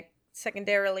pandemic.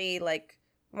 Secondarily, like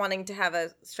wanting to have a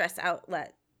stress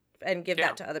outlet and give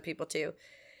that to other people too.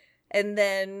 And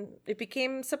then it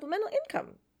became supplemental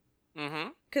income.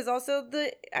 Because also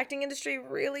the acting industry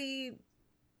really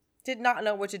did not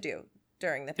know what to do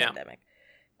during the pandemic.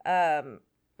 And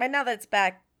now that it's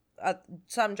back,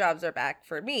 some jobs are back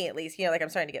for me at least. Like I'm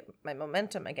starting to get my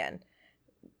momentum again.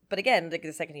 But again, like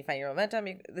the second you find your momentum,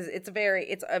 it's a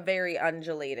very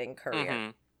undulating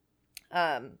career.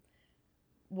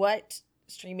 What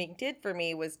streaming did for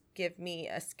me was give me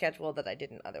a schedule that I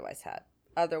didn't otherwise have.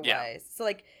 So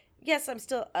like, yes, I'm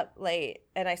still up late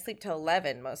and I sleep till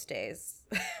 11 most days,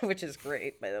 which is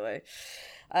great, by the way.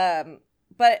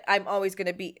 But I'm always going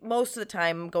to be, most of the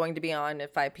time, I'm going to be on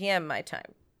at 5 p.m. my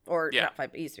time. Or not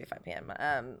 5, it used to be 5 p.m.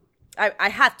 I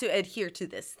have to adhere to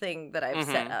this thing that I've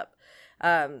set up,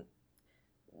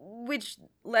 which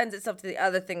lends itself to the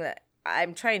other thing that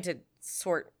I'm trying to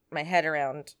sort my head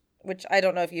around, which I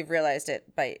don't know if you've realized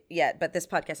it yet, but this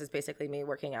podcast is basically me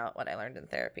working out what I learned in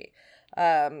therapy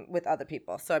with other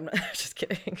people. So I'm not, just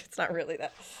kidding. It's not really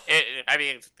that.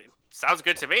 It sounds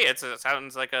good to me. It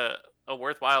sounds like a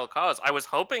worthwhile cause. I was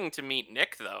hoping to meet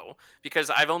Nick, though, because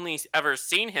I've only ever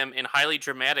seen him in highly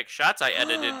dramatic shots I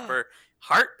edited for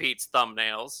Heartbeats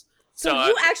thumbnails. So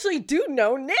you actually do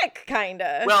know Nick, kind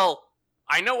of. Well,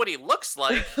 I know what he looks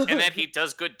like, and that he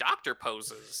does good doctor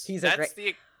poses. That's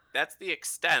the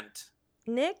extent.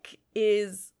 Nick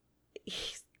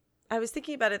I was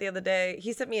thinking about it the other day.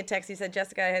 He sent me a text. He said,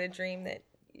 Jessica, I had a dream that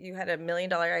you had $1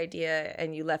 million idea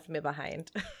and you left me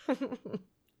behind.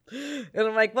 And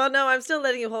I'm like, well, no, I'm still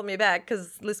letting you hold me back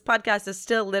because this podcast is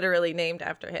still literally named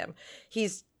after him. To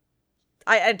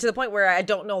the point where I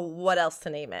don't know what else to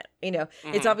name it.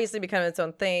 It's obviously become its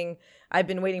own thing. I've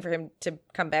been waiting for him to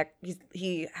come back.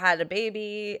 He had a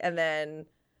baby and then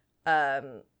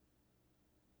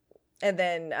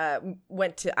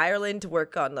went to Ireland to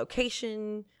work on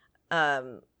location.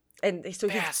 And so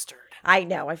bastard. I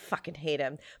know, I fucking hate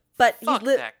him. But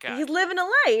that guy. He's living a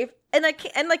life, and I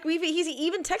can't. And like he's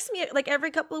even texting me like every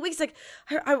couple of weeks, like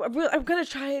I'm gonna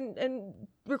try and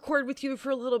record with you for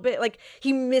a little bit. Like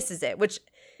he misses it, which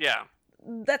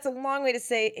that's a long way to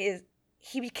say is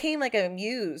he became like a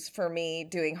muse for me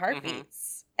doing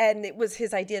Heartbeats, and it was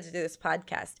his idea to do this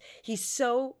podcast. He's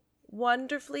so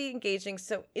wonderfully engaging,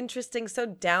 so interesting, so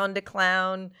down to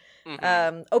clown,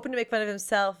 open to make fun of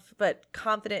himself, but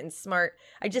confident and smart.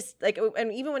 I just like,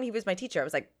 and even when he was my teacher, I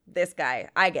was like, this guy,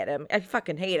 I get him. I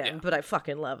fucking hate him, but I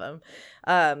fucking love him.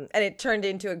 And it turned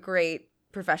into a great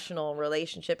professional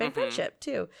relationship and friendship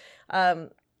too.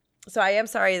 So I am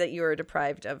sorry that you were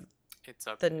deprived of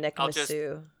the Nick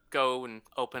Massue. Go and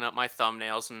open up my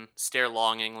thumbnails and stare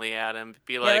longingly at him.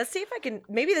 Be like, let's see if I can.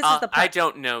 Maybe this is the. I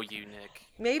don't know you, Nick.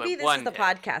 Maybe this is the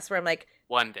podcast where I'm like,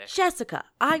 one day, Jessica,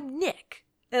 I'm Nick,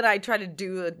 and I try to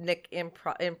do a Nick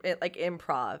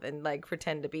improv and like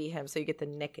pretend to be him, so you get the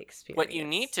Nick experience. What you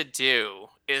need to do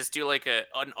is do like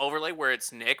an overlay where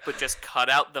it's Nick, but just cut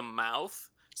out the mouth,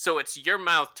 so it's your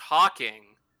mouth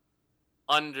talking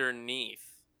underneath.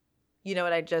 You know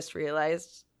what I just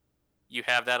realized? You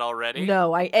have that already?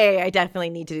 No, I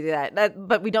definitely need to do that.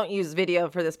 But we don't use video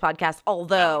for this podcast,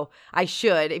 although I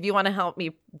should. If you want to help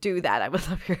me do that, I would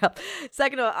love your help.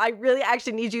 Second of all, I really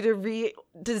actually need you to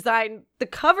redesign the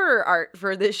cover art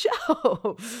for this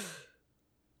show.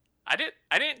 I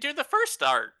didn't do the first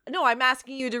art. No, I'm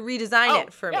asking you to redesign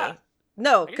it for me.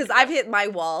 No, because I've hit my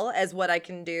wall as what I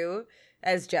can do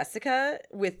as Jessica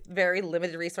with very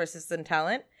limited resources and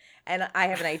talent. And I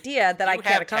have an idea that I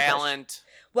can't accomplish. Talent.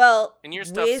 Well, and your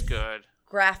stuff's good.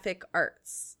 Graphic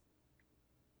arts.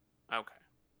 Okay.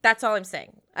 That's all I'm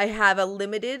saying. I have a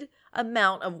limited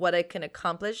amount of what I can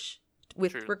accomplish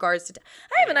with regards to.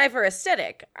 I have an eye for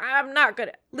aesthetic. I'm not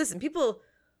gonna listen. People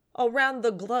around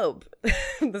the globe. This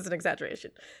is an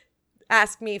exaggeration.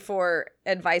 Ask me for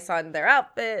advice on their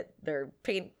outfit, their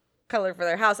paint color for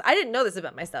their house. I didn't know this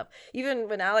about myself. Even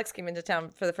when Alex came into town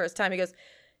for the first time, he goes,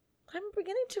 I'm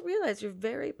beginning to realize you're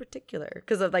very particular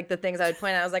because of like the things I would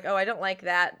point out. I was like, oh, I don't like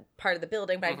that part of the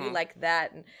building, but I do like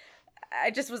that. And I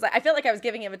just was like, I felt like I was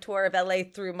giving him a tour of LA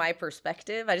through my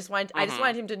perspective. I just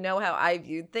wanted him to know how I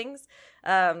viewed things.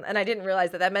 And I didn't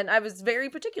realize that meant I was very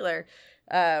particular,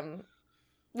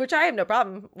 which I have no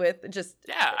problem with.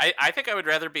 I think I would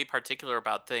rather be particular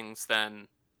about things than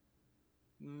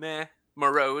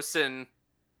morose and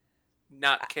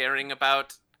not caring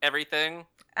about everything.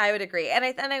 I would agree, and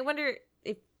I wonder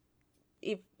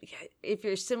if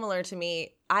you're similar to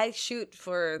me. I shoot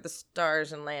for the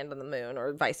stars and land on the moon,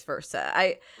 or vice versa.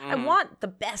 I want the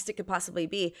best it could possibly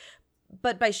be,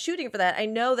 but by shooting for that, I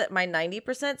know that my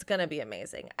 90% is going to be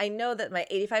amazing. I know that my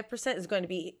 85% is going to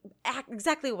be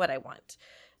exactly what I want,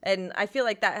 and I feel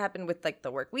like that happened with like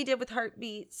the work we did with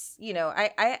Heartbeats.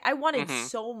 I wanted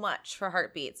so much for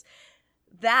Heartbeats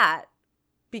that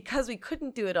because we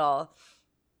couldn't do it all.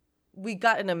 We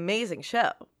got an amazing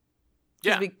show.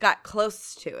 Yeah. We got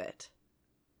close to it.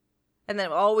 And then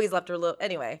it always left her a little...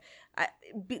 Anyway,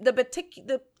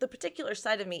 the particular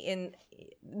side of me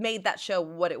made that show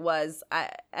what it was. I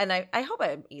hope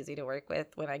I'm easy to work with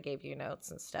when I gave you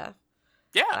notes and stuff.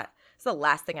 Yeah. It's the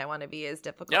last thing I want to be is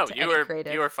difficult. No, to you any were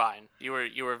creative. you were fine. You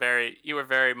were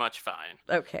very much fine.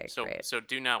 Okay, so great. So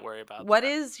do not worry about What that.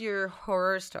 is your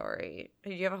horror story? Do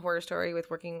you have a horror story with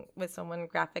working with someone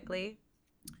graphically?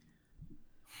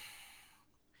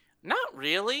 Not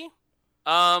really.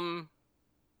 I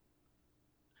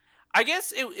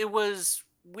guess it was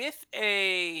with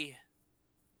a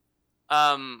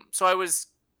so I was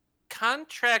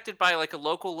contracted by like a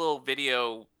local little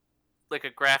video, like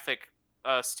a graphic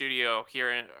studio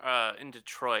here in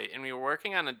Detroit, and we were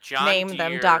working on a John Name Deere.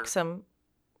 them, dox them.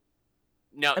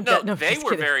 No, I'm they just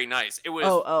were kidding. very nice. It was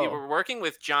we were working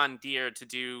with John Deere to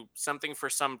do something for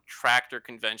some tractor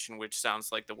convention, which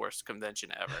sounds like the worst convention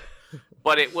ever.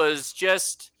 But it was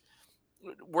just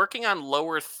working on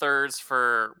lower thirds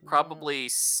for probably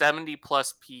 70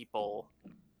 plus people,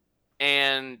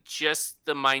 and just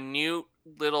the minute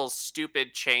little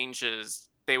stupid changes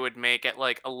they would make at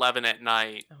like 11 at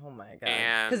night. Oh my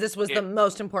god. Because this was the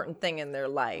most important thing in their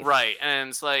life. Right. And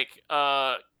it's like,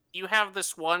 you have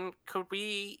this one,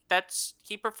 he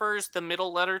prefers the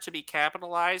middle letter to be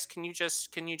capitalized. Can you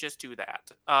just do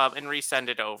that? And resend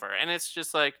it over. And it's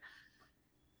just like,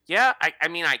 yeah, I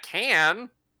mean, I can.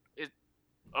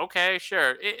 Okay,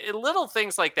 sure. Little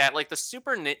things like that, like the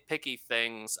super nitpicky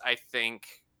things, I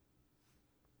think,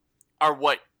 are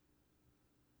what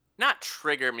not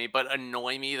trigger me, but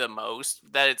annoy me the most.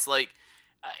 That it's like,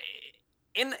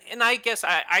 and I guess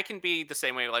I can be the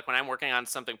same way. Like when I'm working on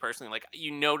something personally, like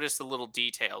you notice the little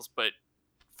details, but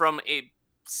from a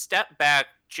step back,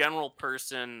 general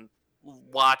person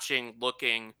watching,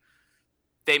 looking,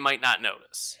 they might not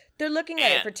notice. They're looking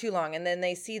at it for too long, and then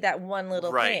they see that one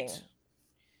little thing.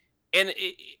 And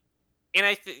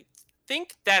I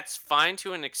think that's fine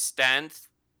to an extent,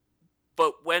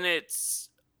 but when it's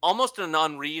almost an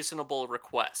unreasonable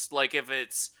request, like if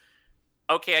it's,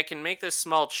 okay, I can make this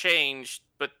small change,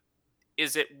 but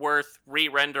is it worth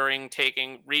re-rendering,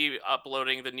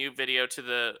 re-uploading the new video to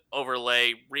the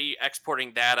overlay,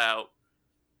 re-exporting that out?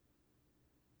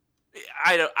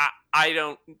 I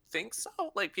don't think so.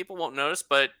 Like, people won't notice,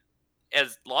 but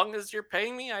as long as you're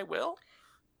paying me, I will.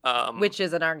 Which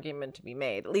is an argument to be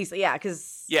made, at least, yeah,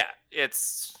 because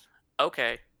it's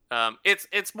okay.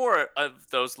 It's more of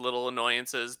those little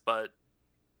annoyances, but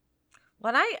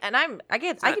I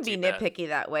can be nitpicky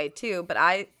that way too. But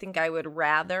I think I would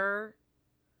rather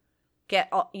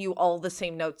get you all the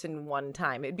same notes in one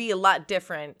time. It'd be a lot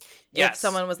different if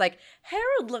someone was like,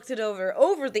 Harold looked it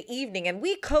over the evening, and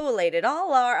we collated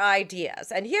all our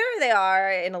ideas, and here they are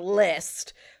in a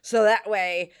list. So that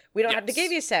way we don't have to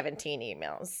give you 17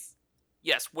 emails.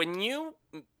 Yes,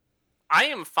 I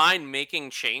am fine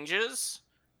making changes,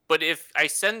 but if I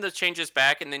send the changes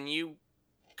back and then you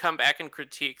come back and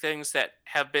critique things that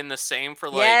have been the same for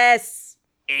like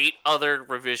 8 other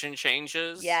revision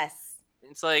changes. Yes.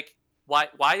 It's like,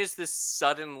 why is this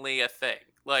suddenly a thing?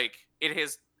 Like, it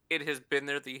has been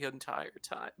there the entire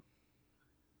time.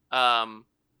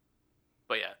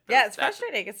 But yeah. Yeah, it's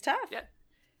frustrating. It's tough. Yeah.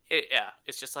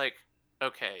 It's just like,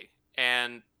 okay.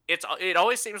 And it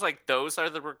always seems like those are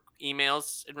the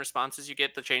emails and responses you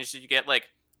get, the changes you get, like,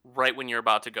 right when you're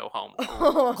about to go home.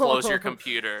 Close your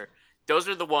computer. Those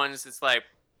are the ones, it's like,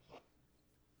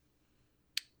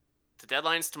 the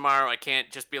deadline's tomorrow. I can't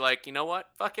just be like, you know what?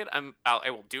 Fuck it. I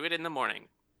will do it in the morning.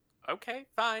 Okay,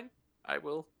 fine. I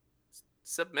will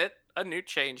submit a new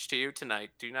change to you tonight.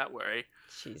 Do not worry.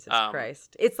 Jesus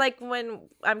Christ. It's like when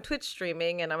I'm Twitch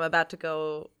streaming and I'm about to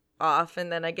go off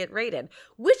and then I get rated,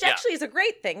 which actually is a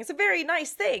great thing. It's a very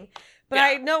nice thing. But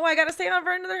I know I got to stay on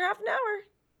for another half an hour.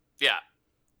 Yeah.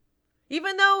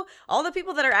 Even though all the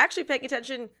people that are actually paying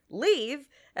attention leave,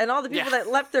 and all the people that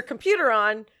left their computer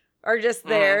on are just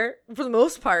there for the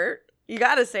most part. You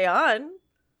got to stay on.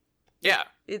 Yeah.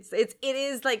 It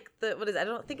is like I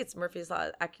don't think it's Murphy's Law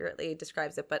accurately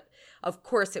describes it, but of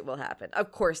course it will happen.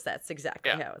 Of course that's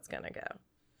exactly how it's going to go.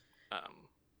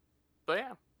 But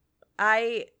yeah.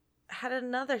 I had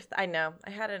another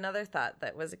thought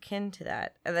that was akin to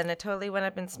that, and then it totally went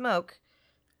up in smoke.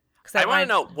 I want to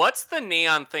know, what's the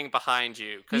neon thing behind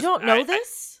you? You don't know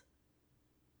this?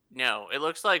 No, it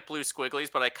looks like blue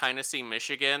squigglies, but I kind of see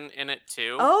Michigan in it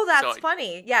too. Oh, that's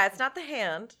funny. Yeah, it's not the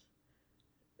hand.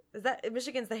 Is that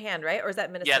Michigan's the hand, right? Or is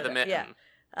that Minnesota? Yeah, the mitten.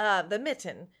 Yeah. The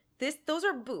mitten. Those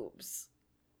are boobs.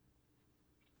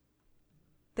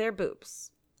 They're boobs.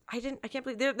 I can't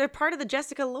believe they're part of the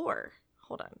Jessica lore.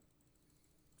 Hold on.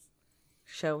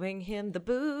 Showing him the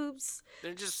boobs.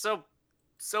 They're just so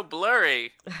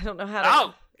blurry. I don't know how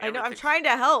to. I know. I'm Everything's- trying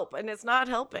to help, and it's not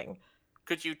helping.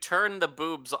 Could you turn the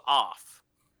boobs off?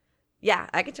 Yeah,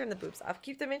 I can turn the boobs off.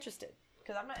 Keep them interested,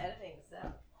 because I'm not editing this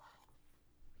out.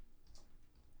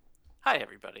 Hi,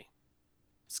 everybody.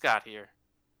 Scott here.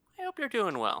 I hope you're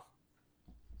doing well.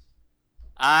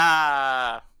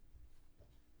 Ah,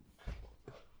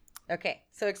 Okay,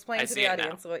 so explain I to see the it now.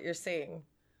 audience what you're seeing.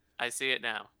 I see it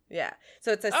now. Yeah,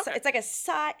 so it's Okay. it's like a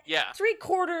side, Yeah.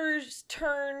 3/4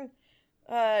 turn,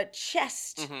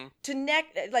 chest Mm-hmm. to neck,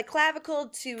 like clavicle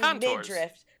to Contours.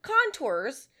 midriff,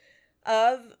 contours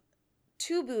of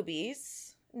two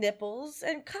boobies, nipples,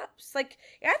 and cups. Like,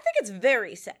 I think it's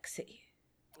very sexy.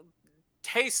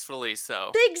 Tastefully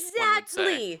so.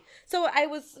 Exactly. So I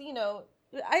was,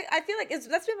 I feel like that's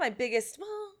been my biggest,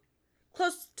 well,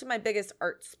 close to my biggest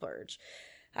art splurge.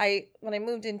 When I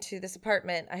moved into this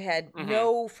apartment, I had Mhm.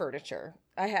 no furniture.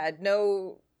 I had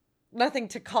nothing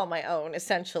to call my own,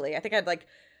 essentially. I think I had like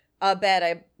a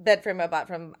bed frame I bought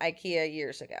from IKEA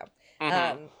years ago.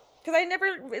 Mhm. Because I never,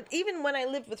 even when I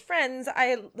lived with friends,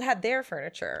 I had their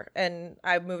furniture, and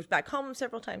I moved back home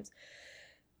several times.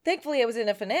 Thankfully, I was in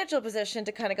a financial position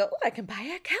to kind of go, oh, I can buy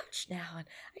a couch now, and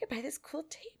I can buy this cool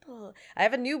table. I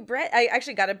have a new bed. I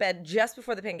actually got a bed just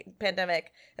before the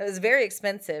pandemic. It was very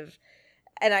expensive,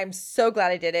 and I'm so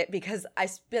glad I did it because I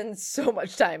spend so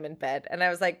much time in bed. And I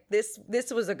was like, this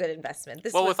was a good investment.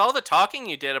 Well, with all the talking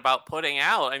you did about putting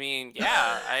out, I mean,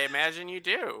 yeah, I imagine you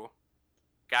do.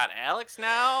 Got Alex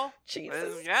now?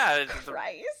 Jesus Yeah.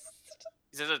 Christ.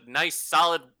 Is it a nice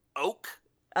solid oak?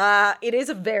 It is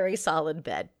a very solid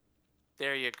bed.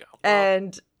 There you go.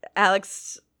 And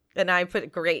Alex and I put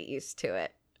great use to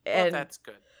it. Well, And that's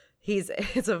good.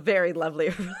 it's a very lovely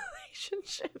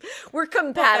relationship. We're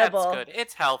compatible. Well, that's good.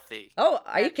 It's healthy. Oh,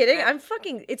 are you kidding? that- I'm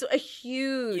fucking, it's a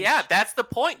huge. Yeah, that's the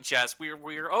point, Jess.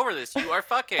 We're over this. You are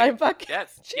fucking. I'm fucking.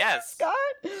 Yes. Jesus, Yes.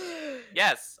 God.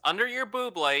 Yes. Under your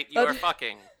boob light, you are Under-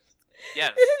 fucking.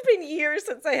 Yes. It has been years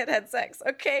since I had sex.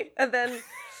 Okay. And then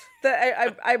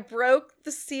I broke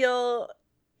the seal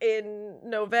in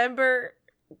November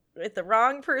with the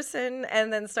wrong person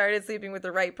and then started sleeping with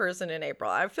the right person in April.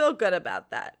 I feel good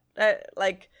about that.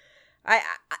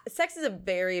 Sex is a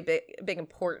very big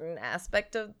important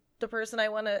aspect of the person I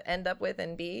want to end up with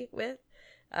and be with.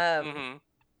 Mm-hmm.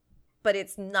 But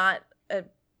it's not a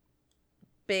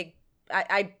big,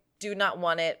 I do not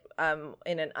want it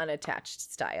in an unattached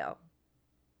style.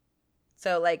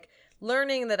 So like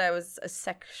learning that I was a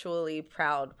sexually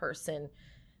proud person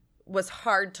was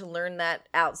hard to learn that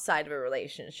outside of a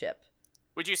relationship.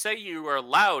 Would you say you were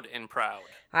loud and proud?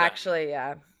 then? Actually,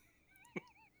 yeah.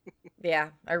 Yeah,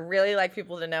 I really like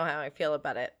people to know how I feel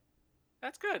about it.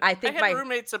 That's good. I think had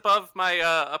roommates above my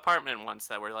apartment once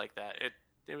that were like that.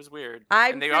 It was weird.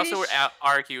 I'm and they pretty also sh-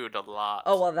 argued a lot.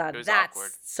 Oh, well, It was that awkward.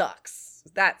 sucks.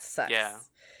 That sucks. Yeah.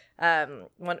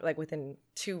 Within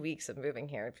 2 weeks of moving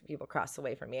here, if people crossed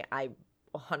away from me, I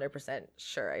 100%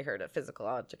 sure I heard a physical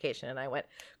altercation, and I went,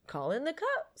 call in the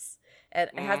cops. And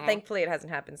Mhm. thankfully, it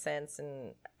hasn't happened since.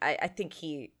 And I think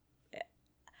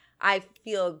I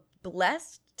feel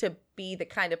blessed to be the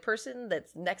kind of person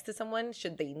that's next to someone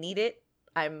should they need it.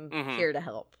 I'm Mhm. here to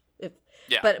help.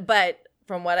 Yeah. But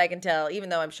from what I can tell, even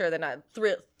though I'm sure they're not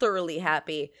thoroughly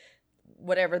happy,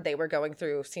 whatever they were going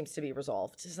through seems to be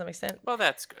resolved to some extent. Well,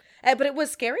 that's good. But it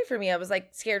was scary for me. I was like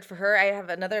scared for her. I have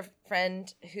another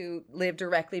friend who lived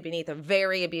directly beneath a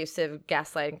very abusive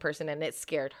gaslighting person, and it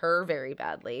scared her very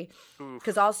badly. Oof.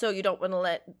 Because also you don't want to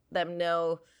let them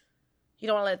know, you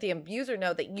don't want to let the abuser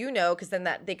know that you know, because then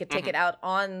that they could take Mhm. it out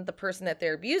on the person that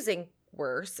they're abusing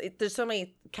worse. There's so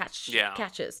many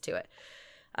catches to it.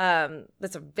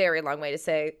 That's a very long way to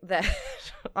say that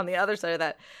on the other side of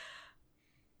that,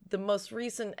 the most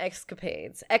recent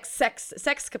sexcapades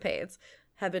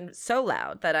have been so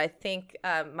loud that I think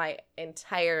my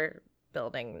entire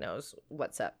building knows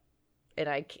what's up. And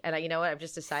I you know what? I've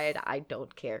just decided I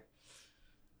don't care.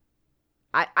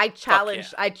 I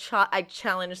challenge I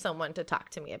challenge someone to talk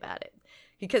to me about it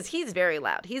because he's very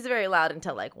loud. He's very loud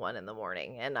until like 1 a.m,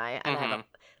 and I have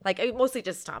mostly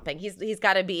just stomping. He's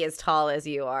got to be as tall as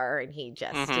you are, and he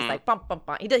just like bump bump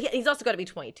bump. He's also got to be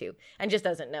 22 and just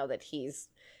doesn't know that he's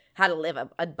how to live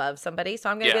above somebody. So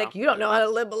I'm gonna be like, you don't know how to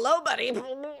live below, buddy. I'm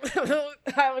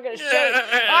gonna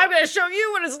show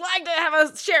you what it's like to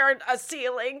have share a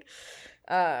ceiling.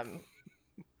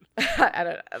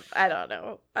 I don't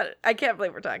know. I can't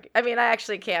believe we're talking. I mean, I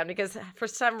actually can, because for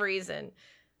some reason,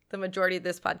 the majority of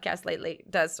this podcast lately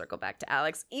does circle back to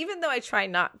Alex, even though I try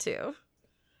not to.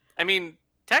 I mean,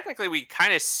 technically we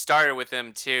kind of started with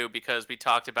him too because we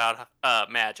talked about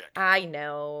magic. I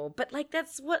know, but like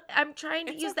that's what I'm trying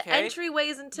to use the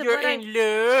entryways into. You're in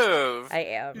love. I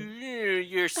am.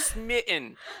 You're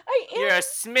smitten. I am. You're a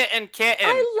smitten kitten.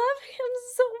 I love him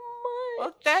so much.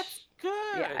 Well, that's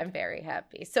good. Yeah, I'm very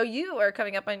happy. So you are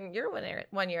coming up on your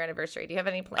 1 year anniversary. Do you have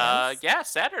any plans? Yeah,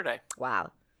 Saturday.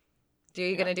 Wow. Are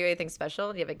you gonna do anything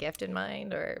special? Do you have a gift in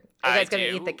mind, or are you guys gonna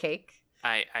eat the cake?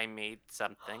 I made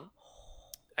something.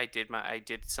 I did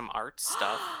some art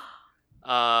stuff.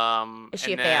 Is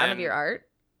she a fan of your art?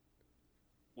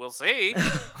 We'll see.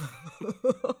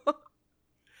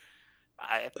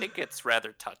 I think it's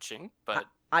rather touching, but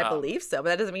I believe so. But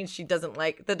that doesn't mean she doesn't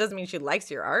like. That doesn't mean she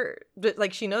likes your art. But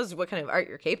like she knows what kind of art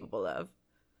you're capable of,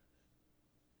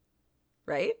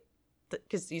 right?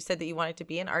 Because you said that you wanted to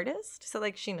be an artist, so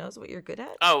like she knows what you're good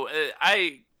at. Oh,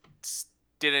 I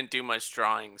didn't do much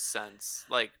drawing since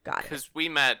because we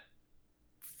met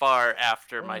far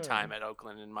after my time at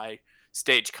Oakland in my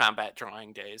stage combat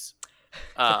drawing days.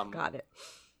 Got it.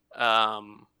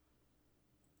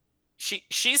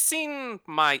 She's seen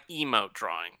my emote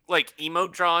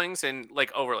drawings and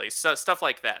like overlays, stuff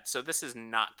like that. So this is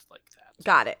not like that.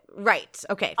 Got it. Right.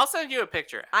 Okay. I'll send you a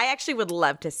picture. I actually would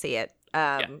love to see it.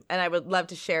 And I would love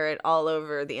to share it all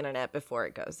over the internet before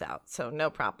it goes out. So no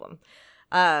problem.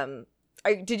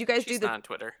 Did you guys do the on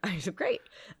Twitter? Great.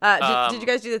 Did you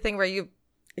guys do the thing where you,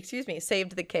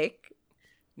 saved the cake?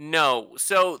 No.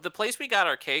 So the place we got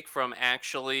our cake from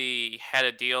actually had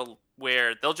a deal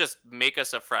where they'll just make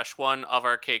us a fresh one of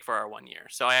our cake for our 1 year.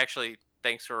 So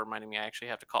thanks for reminding me. I actually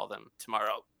have to call them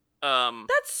tomorrow.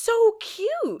 That's so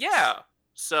cute. Yeah.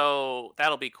 So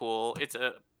that'll be cool. It's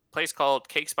a place called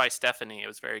Cakes by Stephanie. It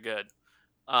was very good.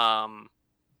 And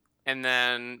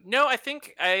then I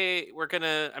think I'm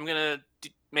gonna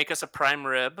make us a prime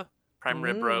rib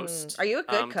roast. Are you a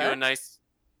good cook? Do a nice.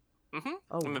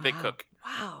 Oh, I'm a big cook.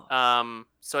 Wow.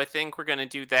 So I think we're gonna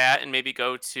do that and maybe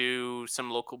go to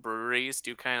some local breweries,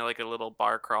 do kind of like a little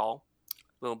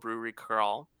brewery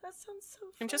crawl. That sounds so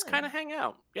fun. And just kind of hang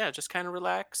out. Yeah, just kind of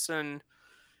relax and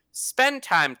spend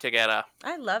time together.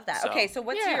 I love that. Okay, so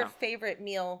what's your favorite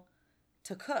meal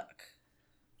to cook?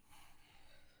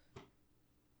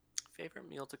 Favorite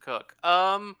meal to cook?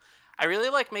 I really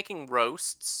like making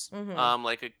roasts.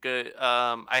 Like a good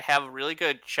I have a really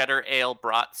good cheddar ale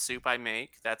brat soup I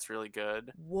make. That's really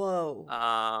good. Whoa.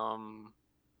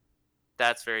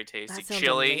 That's very tasty. That sounds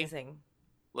Chili, amazing.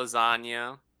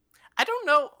 lasagna. I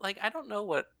don't know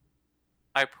what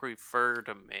I prefer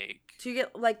to make. Do you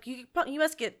get you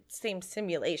must get same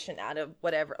simulation out of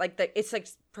whatever. It's like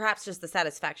perhaps just the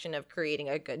satisfaction of creating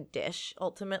a good dish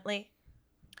ultimately.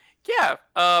 Yeah.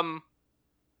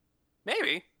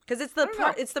 Maybe. Because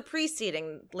it's the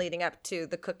preceding leading up to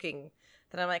the cooking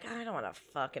that I'm like, I don't want to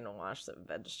fucking wash the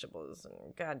vegetables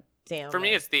and god damn. For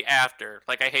me, it's the after.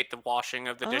 Like I hate the washing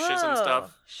of the dishes and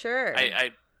stuff. Sure.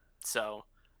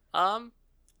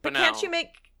 But can't you make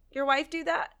your wife do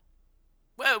that?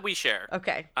 Well, we share.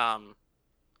 Okay.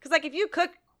 Because if you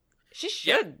cook, she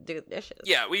should do the dishes.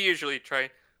 Yeah, we usually try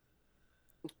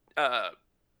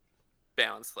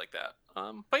balance like that.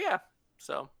 But yeah,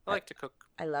 so I like to cook.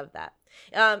 I love that.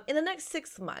 In the next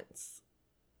 6 months,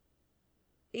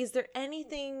 is there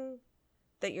anything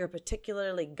that you're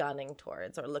particularly gunning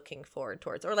towards or looking forward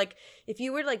towards? Or if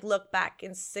you were to look back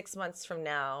in 6 months from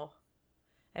now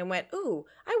and went, ooh,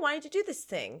 I wanted to do this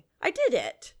thing. I did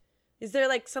it. Is there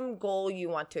some goal you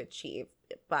want to achieve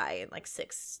by in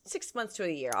 6 months to a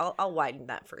year? I'll widen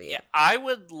that for you. Yeah, I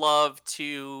would love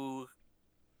to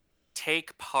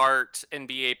take part and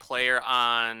be a player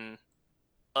on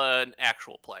an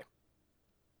actual play.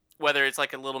 Whether it's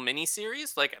a little mini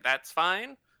series, that's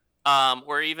fine.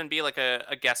 Or even be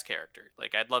a guest character.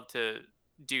 I'd love to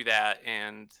do that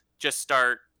and just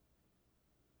start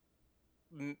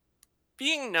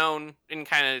being known and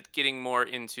kind of getting more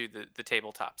into the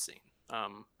tabletop scene.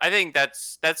 I think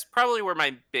that's probably where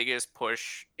my biggest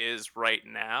push is right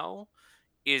now,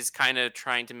 is kind of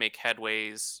trying to make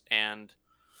headways and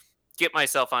get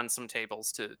myself on some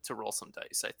tables to roll some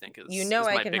dice. I think is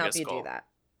I can help you do that,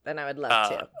 and I would love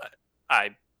to.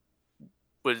 I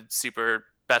would super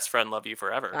best friend love you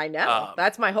forever. I know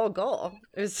that's my whole goal.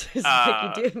 Is make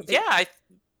you do. Yeah,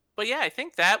 I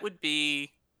think that would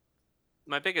be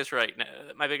my biggest right now.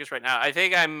 I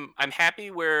think I'm happy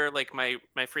where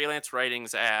my freelance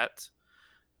writing's at.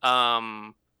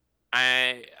 I'm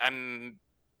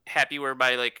happy where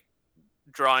my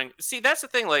drawing. See, that's the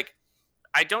thing.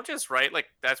 I don't just write.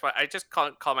 That's why I just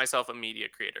call myself a media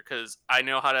creator, because I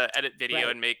know how to edit video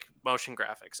and make motion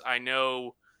graphics. I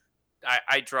know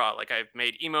I draw. Like, I've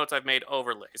made emotes, I've made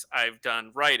overlays, I've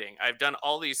done writing, I've done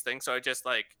all these things. So I just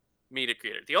like media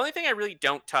creator. The only thing I really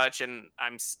don't touch and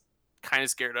I'm kind of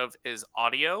scared of is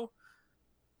audio.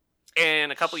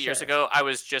 And a couple years ago, I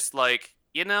was just like,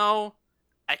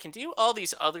 I can do all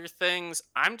these other things.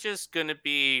 I'm just gonna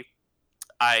be.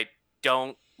 I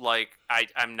don't like.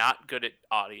 I'm not good at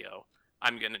audio.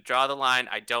 I'm gonna draw the line.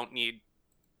 I don't need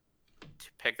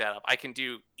to pick that up. I can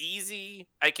do easy.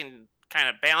 I can kind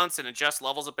of balance and adjust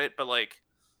levels a bit, but like,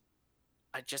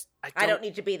 I don't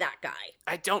need to be that guy.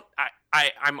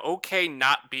 I'm okay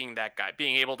not being that guy.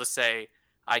 Being able to say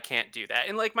I can't do that.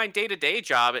 And like my day-to-day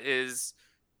job is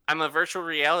I'm a virtual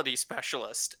reality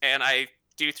specialist and I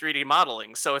do 3D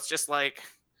modeling. So it's just like,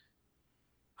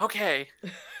 okay,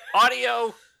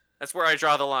 audio, that's where I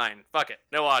draw the line. Fuck it.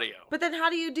 No audio. But then how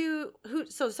do you do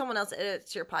so someone else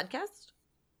edits your podcast?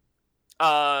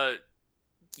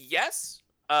 Yes.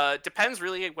 Depends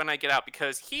really when I get out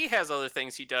because he has other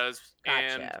things he does. Gotcha.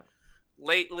 And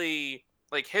lately,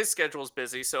 like his schedule's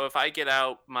busy. So if I get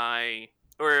out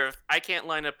or if I can't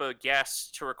line up a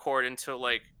guest to record until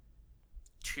like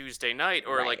Tuesday night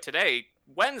or like today,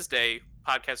 Wednesday,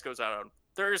 podcast goes out on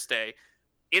Thursday,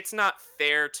 it's not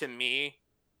fair to me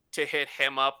to hit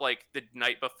him up like the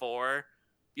night before,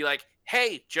 be like,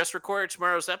 hey, just recorded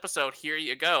tomorrow's episode, here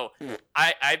you go.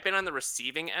 I've been on the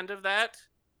receiving end of that.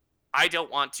 I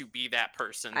don't want to be that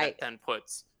person that then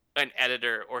puts an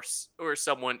editor or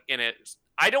someone in it.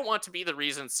 I don't want to be the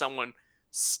reason someone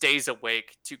stays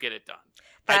awake to get it done.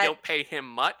 I don't pay him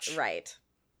much. Right.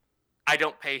 I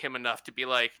don't pay him enough to be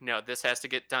like, no, this has to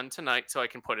get done tonight so I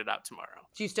can put it out tomorrow.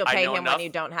 Do you still pay him when you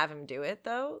don't have him do it,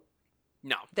 though?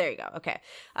 No. There you go. Okay.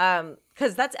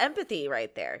 Because that's empathy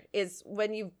right there, is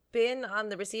when you've been on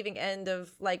the receiving end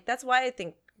of, like, that's why I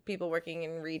think people working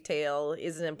in retail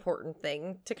is an important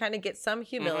thing to kind of get some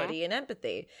humility and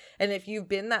empathy. And if you've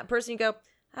been that person, you go,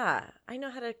 I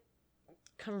know how to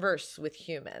converse with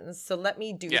humans, so let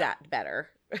me do that better.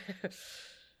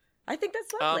 I think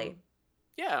that's lovely.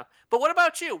 Yeah. But what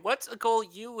about you? What's a goal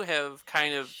you have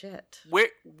kind of...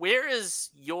 Where is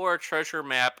your treasure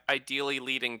map ideally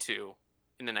leading to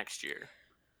in the next year?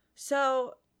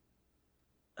 So,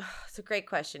 it's a great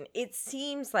question. It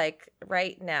seems like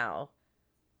right now,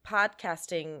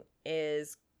 podcasting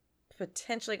is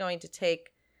potentially going to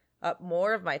take up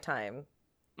more of my time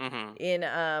in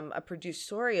a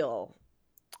producerial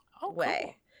way.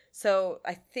 Cool. So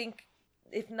I think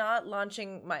if not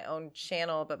launching my own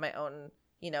channel, but my own,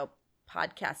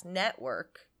 podcast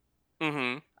network,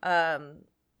 and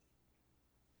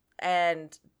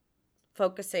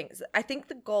focusing, I think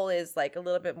the goal is like a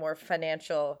little bit more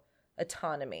financial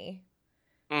autonomy,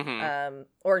 or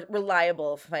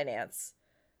reliable finance.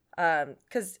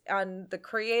 Because on the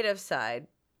creative side,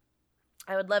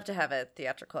 I would love to have a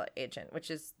theatrical agent, which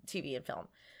is TV and film.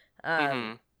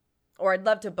 Or I'd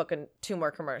love to book 2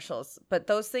 more commercials. But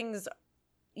those things,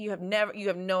 you have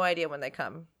no idea when they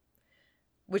come,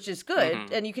 which is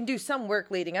good. And you can do some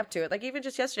work leading up to it. Like even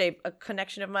just yesterday, a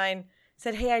connection of mine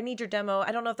said, hey, I need your demo.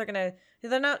 I don't know if they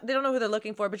don't know who they're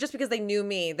looking for, but just because they knew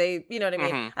me, you know what I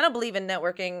mean? I don't believe in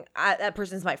networking. That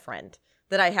person's my friend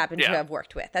that I happen to have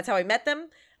worked with. That's how I met them,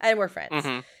 and we're friends.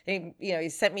 And, he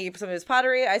sent me some of his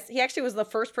pottery. He actually was the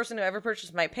first person who ever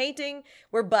purchased my painting.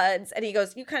 We're buds, and he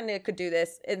goes, you kind of could do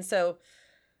this. And so,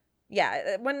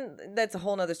 that's a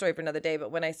whole nother story for another day.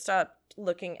 But when I stopped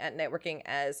looking at networking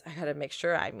as, I got to make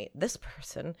sure I meet this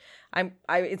person, I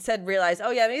instead realized,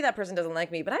 oh yeah, maybe that person doesn't like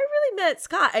me, but I really met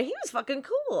Scott, and he was fucking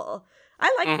cool.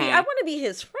 I like I want to be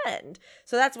his friend.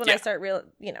 So that's when I start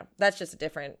that's just a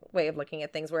different way of looking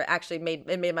at things where it actually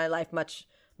made my life much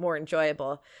more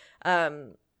enjoyable. I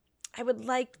would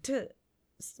like to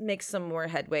make some more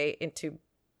headway into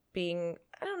being,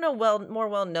 I don't know, more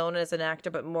well known as an actor,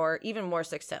 but even more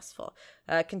successful.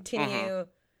 Continue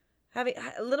having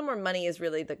a little more money is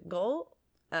really the goal.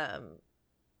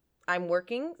 I'm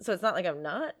working, so it's not like I'm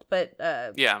not, but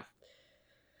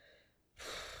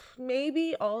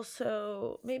maybe I just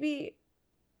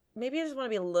want to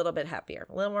be a little bit happier,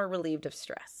 a little more relieved of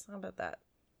stress. How about that?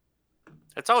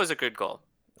 It's always a good goal.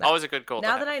 Always a good goal.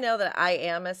 Now that I know that I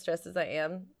am as stressed as I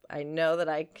am, I know that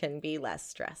I can be less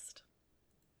stressed.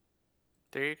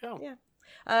 There you go. Yeah.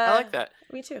 I like that.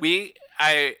 Me too.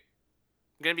 I'm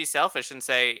going to be selfish and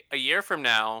say a year from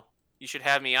now, you should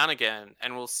have me on again,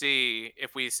 and we'll see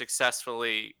if we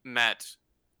successfully met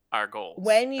our goals.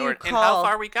 And how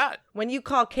far we got. When you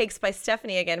call Cakes by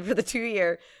Stephanie again for the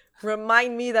 2-year,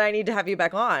 remind me that I need to have you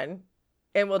back on,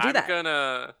 and we'll do that. I'm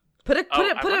gonna put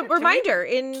a reminder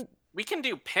in. We can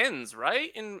do pins,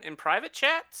 right? In private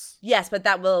chats? Yes, but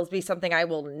that will be something I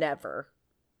will never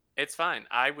It's fine.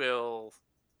 I will.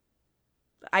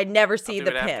 I never see do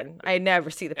the it after. pin. I never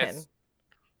see the pin.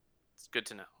 It's good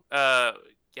to know.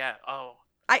 Yeah. Oh.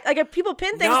 I like people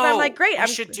pin things, and I'm like, great. I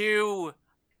should do.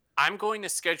 I'm going to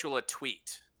schedule a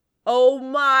tweet. Oh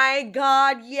my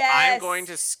God! Yes. I'm going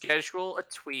to schedule a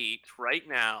tweet right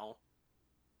now.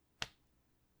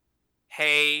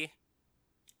 Hey,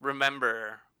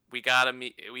 remember we gotta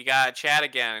meet. We gotta chat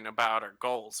again about our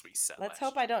goals we set. Let's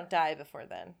hope I don't die before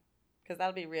then, because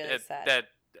that'll be really sad. That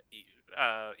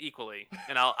equally,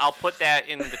 and I'll put that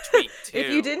in the tweet too.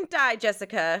 If you didn't die,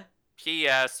 Jessica.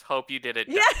 P.S. Hope you did it.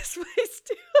 Yes, please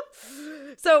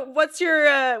do. So, what's your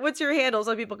handle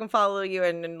so people can follow you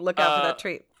and look out for that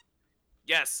tweet?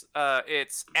 Yes,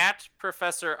 it's at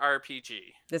Professor RPG.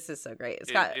 This is so great.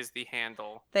 Is the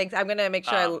handle. Thanks. I'm gonna make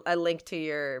sure I link to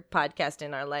your podcast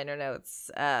in our liner notes.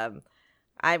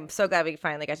 I'm so glad we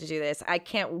finally got to do this. I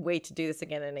can't wait to do this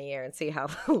again in a year and see how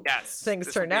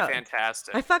things turn out.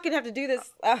 Fantastic. I fucking have to do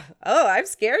this. Oh, I'm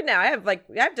scared now.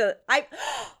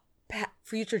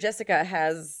 Future Jessica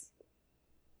has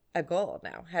a goal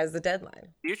now. Has the deadline.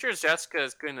 Future Jessica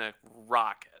is gonna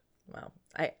rock it. Well,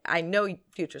 I know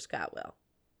Future Scott will.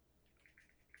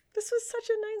 This was such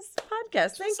a nice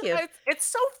podcast. Thank you. It's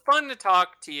so fun to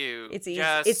talk to you. It's easy.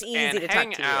 Jess, it's easy to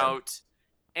hang talk to out.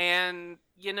 And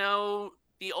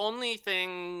the only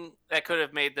thing that could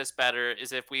have made this better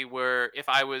is if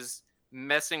I was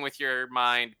messing with your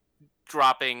mind,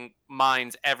 dropping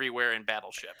mines everywhere in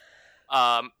Battleship.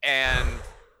 And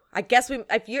I guess you're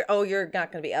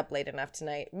not going to be up late enough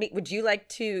tonight. Would you like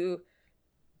to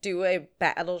do a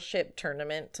Battleship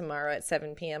tournament tomorrow at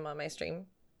 7 p.m. on my stream?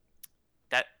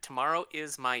 That tomorrow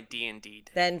is my D&D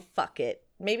day. Then fuck it.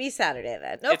 Maybe Saturday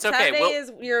then. Nope, it's okay. Saturday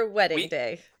is your wedding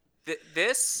day.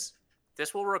 This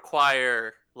will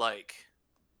require like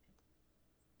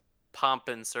pomp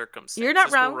and circumstance. You're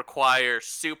not wrong. This will require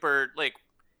super like.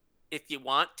 If you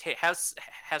want to have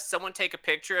someone take a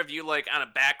picture of you like on a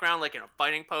background, like in a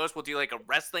fighting pose, we'll do like a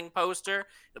wrestling poster.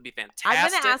 It'll be fantastic. I'm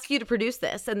gonna ask you to produce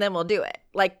this, and then we'll do it.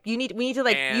 Like you need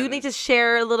to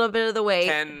share a little bit of the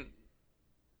weight.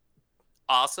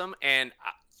 Awesome, and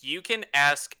you can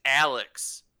ask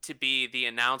Alex to be the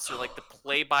announcer, like the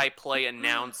play-by-play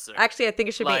announcer. Actually, I think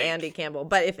it should be Andy Campbell.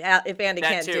 But if Andy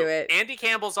can't do it, Andy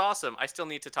Campbell's awesome. I still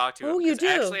need to talk to him. Oh, you do.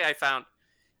 Actually, I found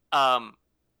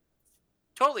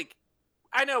totally.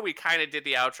 I know we kind of did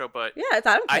the outro, but yeah, I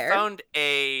don't care. I found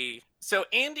so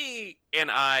Andy and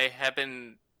I have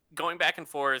been going back and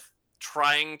forth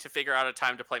trying to figure out a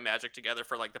time to play Magic together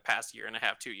for like the past year and a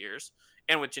half, 2 years,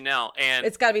 and with Janelle. And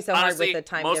it's got to be so honestly, hard with the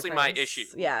time mostly difference. my issue.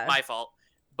 Yeah, my fault.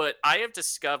 But I have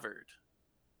discovered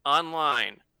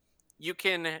online you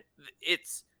can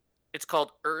it's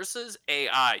called Urza's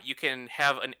AI. You can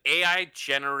have an AI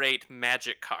generate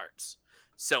Magic cards.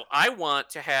 So I want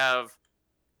to have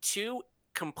 2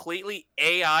 completely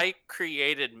AI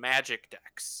created Magic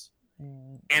decks.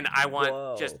 And I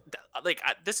want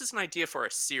this is an idea for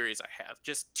a series I have.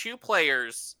 Just 2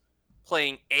 players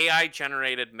playing AI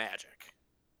generated Magic.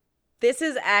 This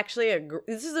is actually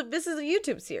this is a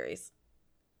YouTube series.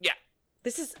 Yeah.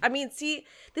 This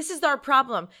is our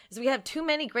problem is we have too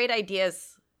many great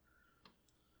ideas.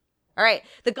 All right.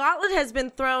 The gauntlet has been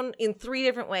thrown in 3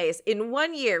 different ways. In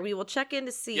 1 year, we will check in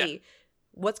to see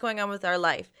what's going on with our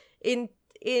life. In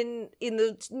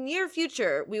the near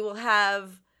future, we will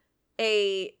have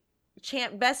a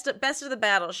best of the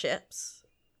battleships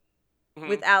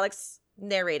with Alex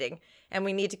narrating, and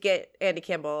we need to get Andy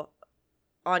Campbell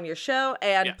on your show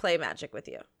and play Magic with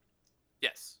you.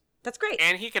 Yes. That's great.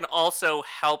 And he can also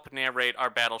help narrate our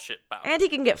Battleship bout. And he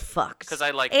can get fucked. Because I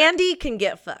like Andy can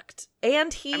get fucked.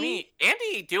 And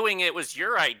Andy doing it was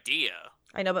your idea.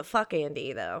 I know, but fuck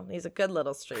Andy though. He's a good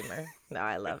little streamer.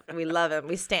 No, we love him.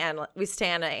 We stan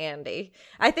Andy.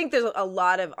 I think there's a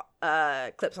lot of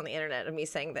clips on the internet of me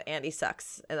saying that Andy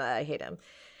sucks and that I hate him.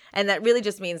 And that really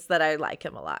just means that I like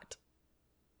him a lot.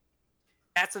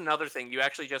 That's another thing. You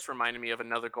actually just reminded me of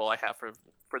another goal I have for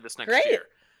this next Great. year.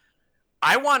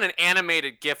 I want an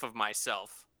animated GIF of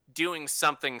myself doing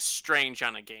something strange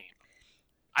on a game.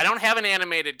 I don't have an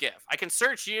animated GIF. I can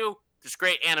search you. There's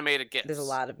great animated GIFs. There's a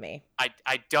lot of me. I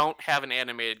don't have an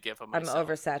animated GIF of myself. I'm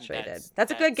oversaturated.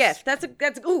 That's a good GIF. That's a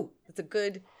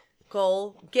good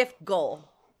goal. GIF goal.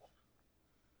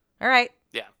 All right.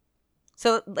 Yeah.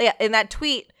 So yeah, in that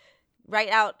tweet, write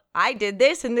out I did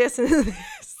this and this and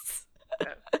this.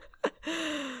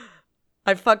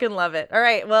 I fucking love it. All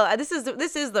right. Well, this is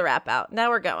the wrap out.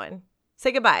 Now we're going.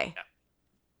 Say goodbye. Yeah.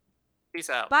 Peace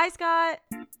out. Bye, Scott.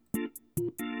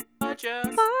 Bye,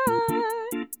 Jess.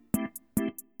 Bye.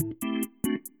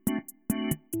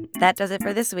 That does it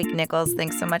for this week, Nichols.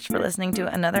 Thanks so much for listening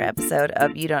to another episode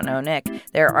of You Don't Know Nick.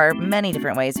 There are many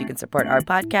different ways you can support our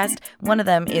podcast. One of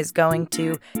them is going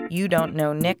to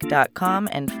youdon'tknownick.com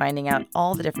and finding out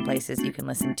all the different places you can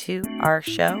listen to our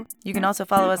show. You can also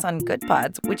follow us on Good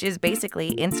Pods, which is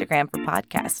basically Instagram for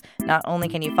podcasts. Not only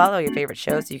can you follow your favorite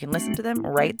shows, you can listen to them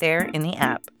right there in the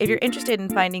app. If you're interested in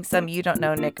finding some You Don't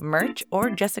Know Nick merch or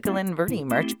Jessica Lynn Verdi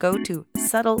merch, go to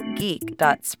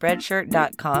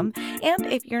subtlegeek.spreadshirt.com. And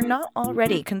if you're not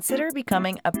already, consider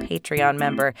becoming a Patreon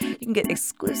member. You can get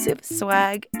exclusive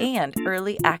swag and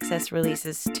early access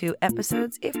releases to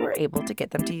episodes if we're able to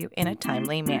get them to you in a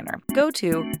timely manner. Go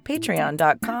to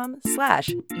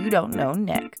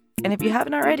patreon.com/youdon'tknownick. And if you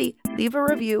haven't already, leave a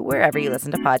review wherever you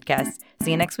listen to podcasts.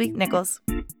 See you next week, Nichols.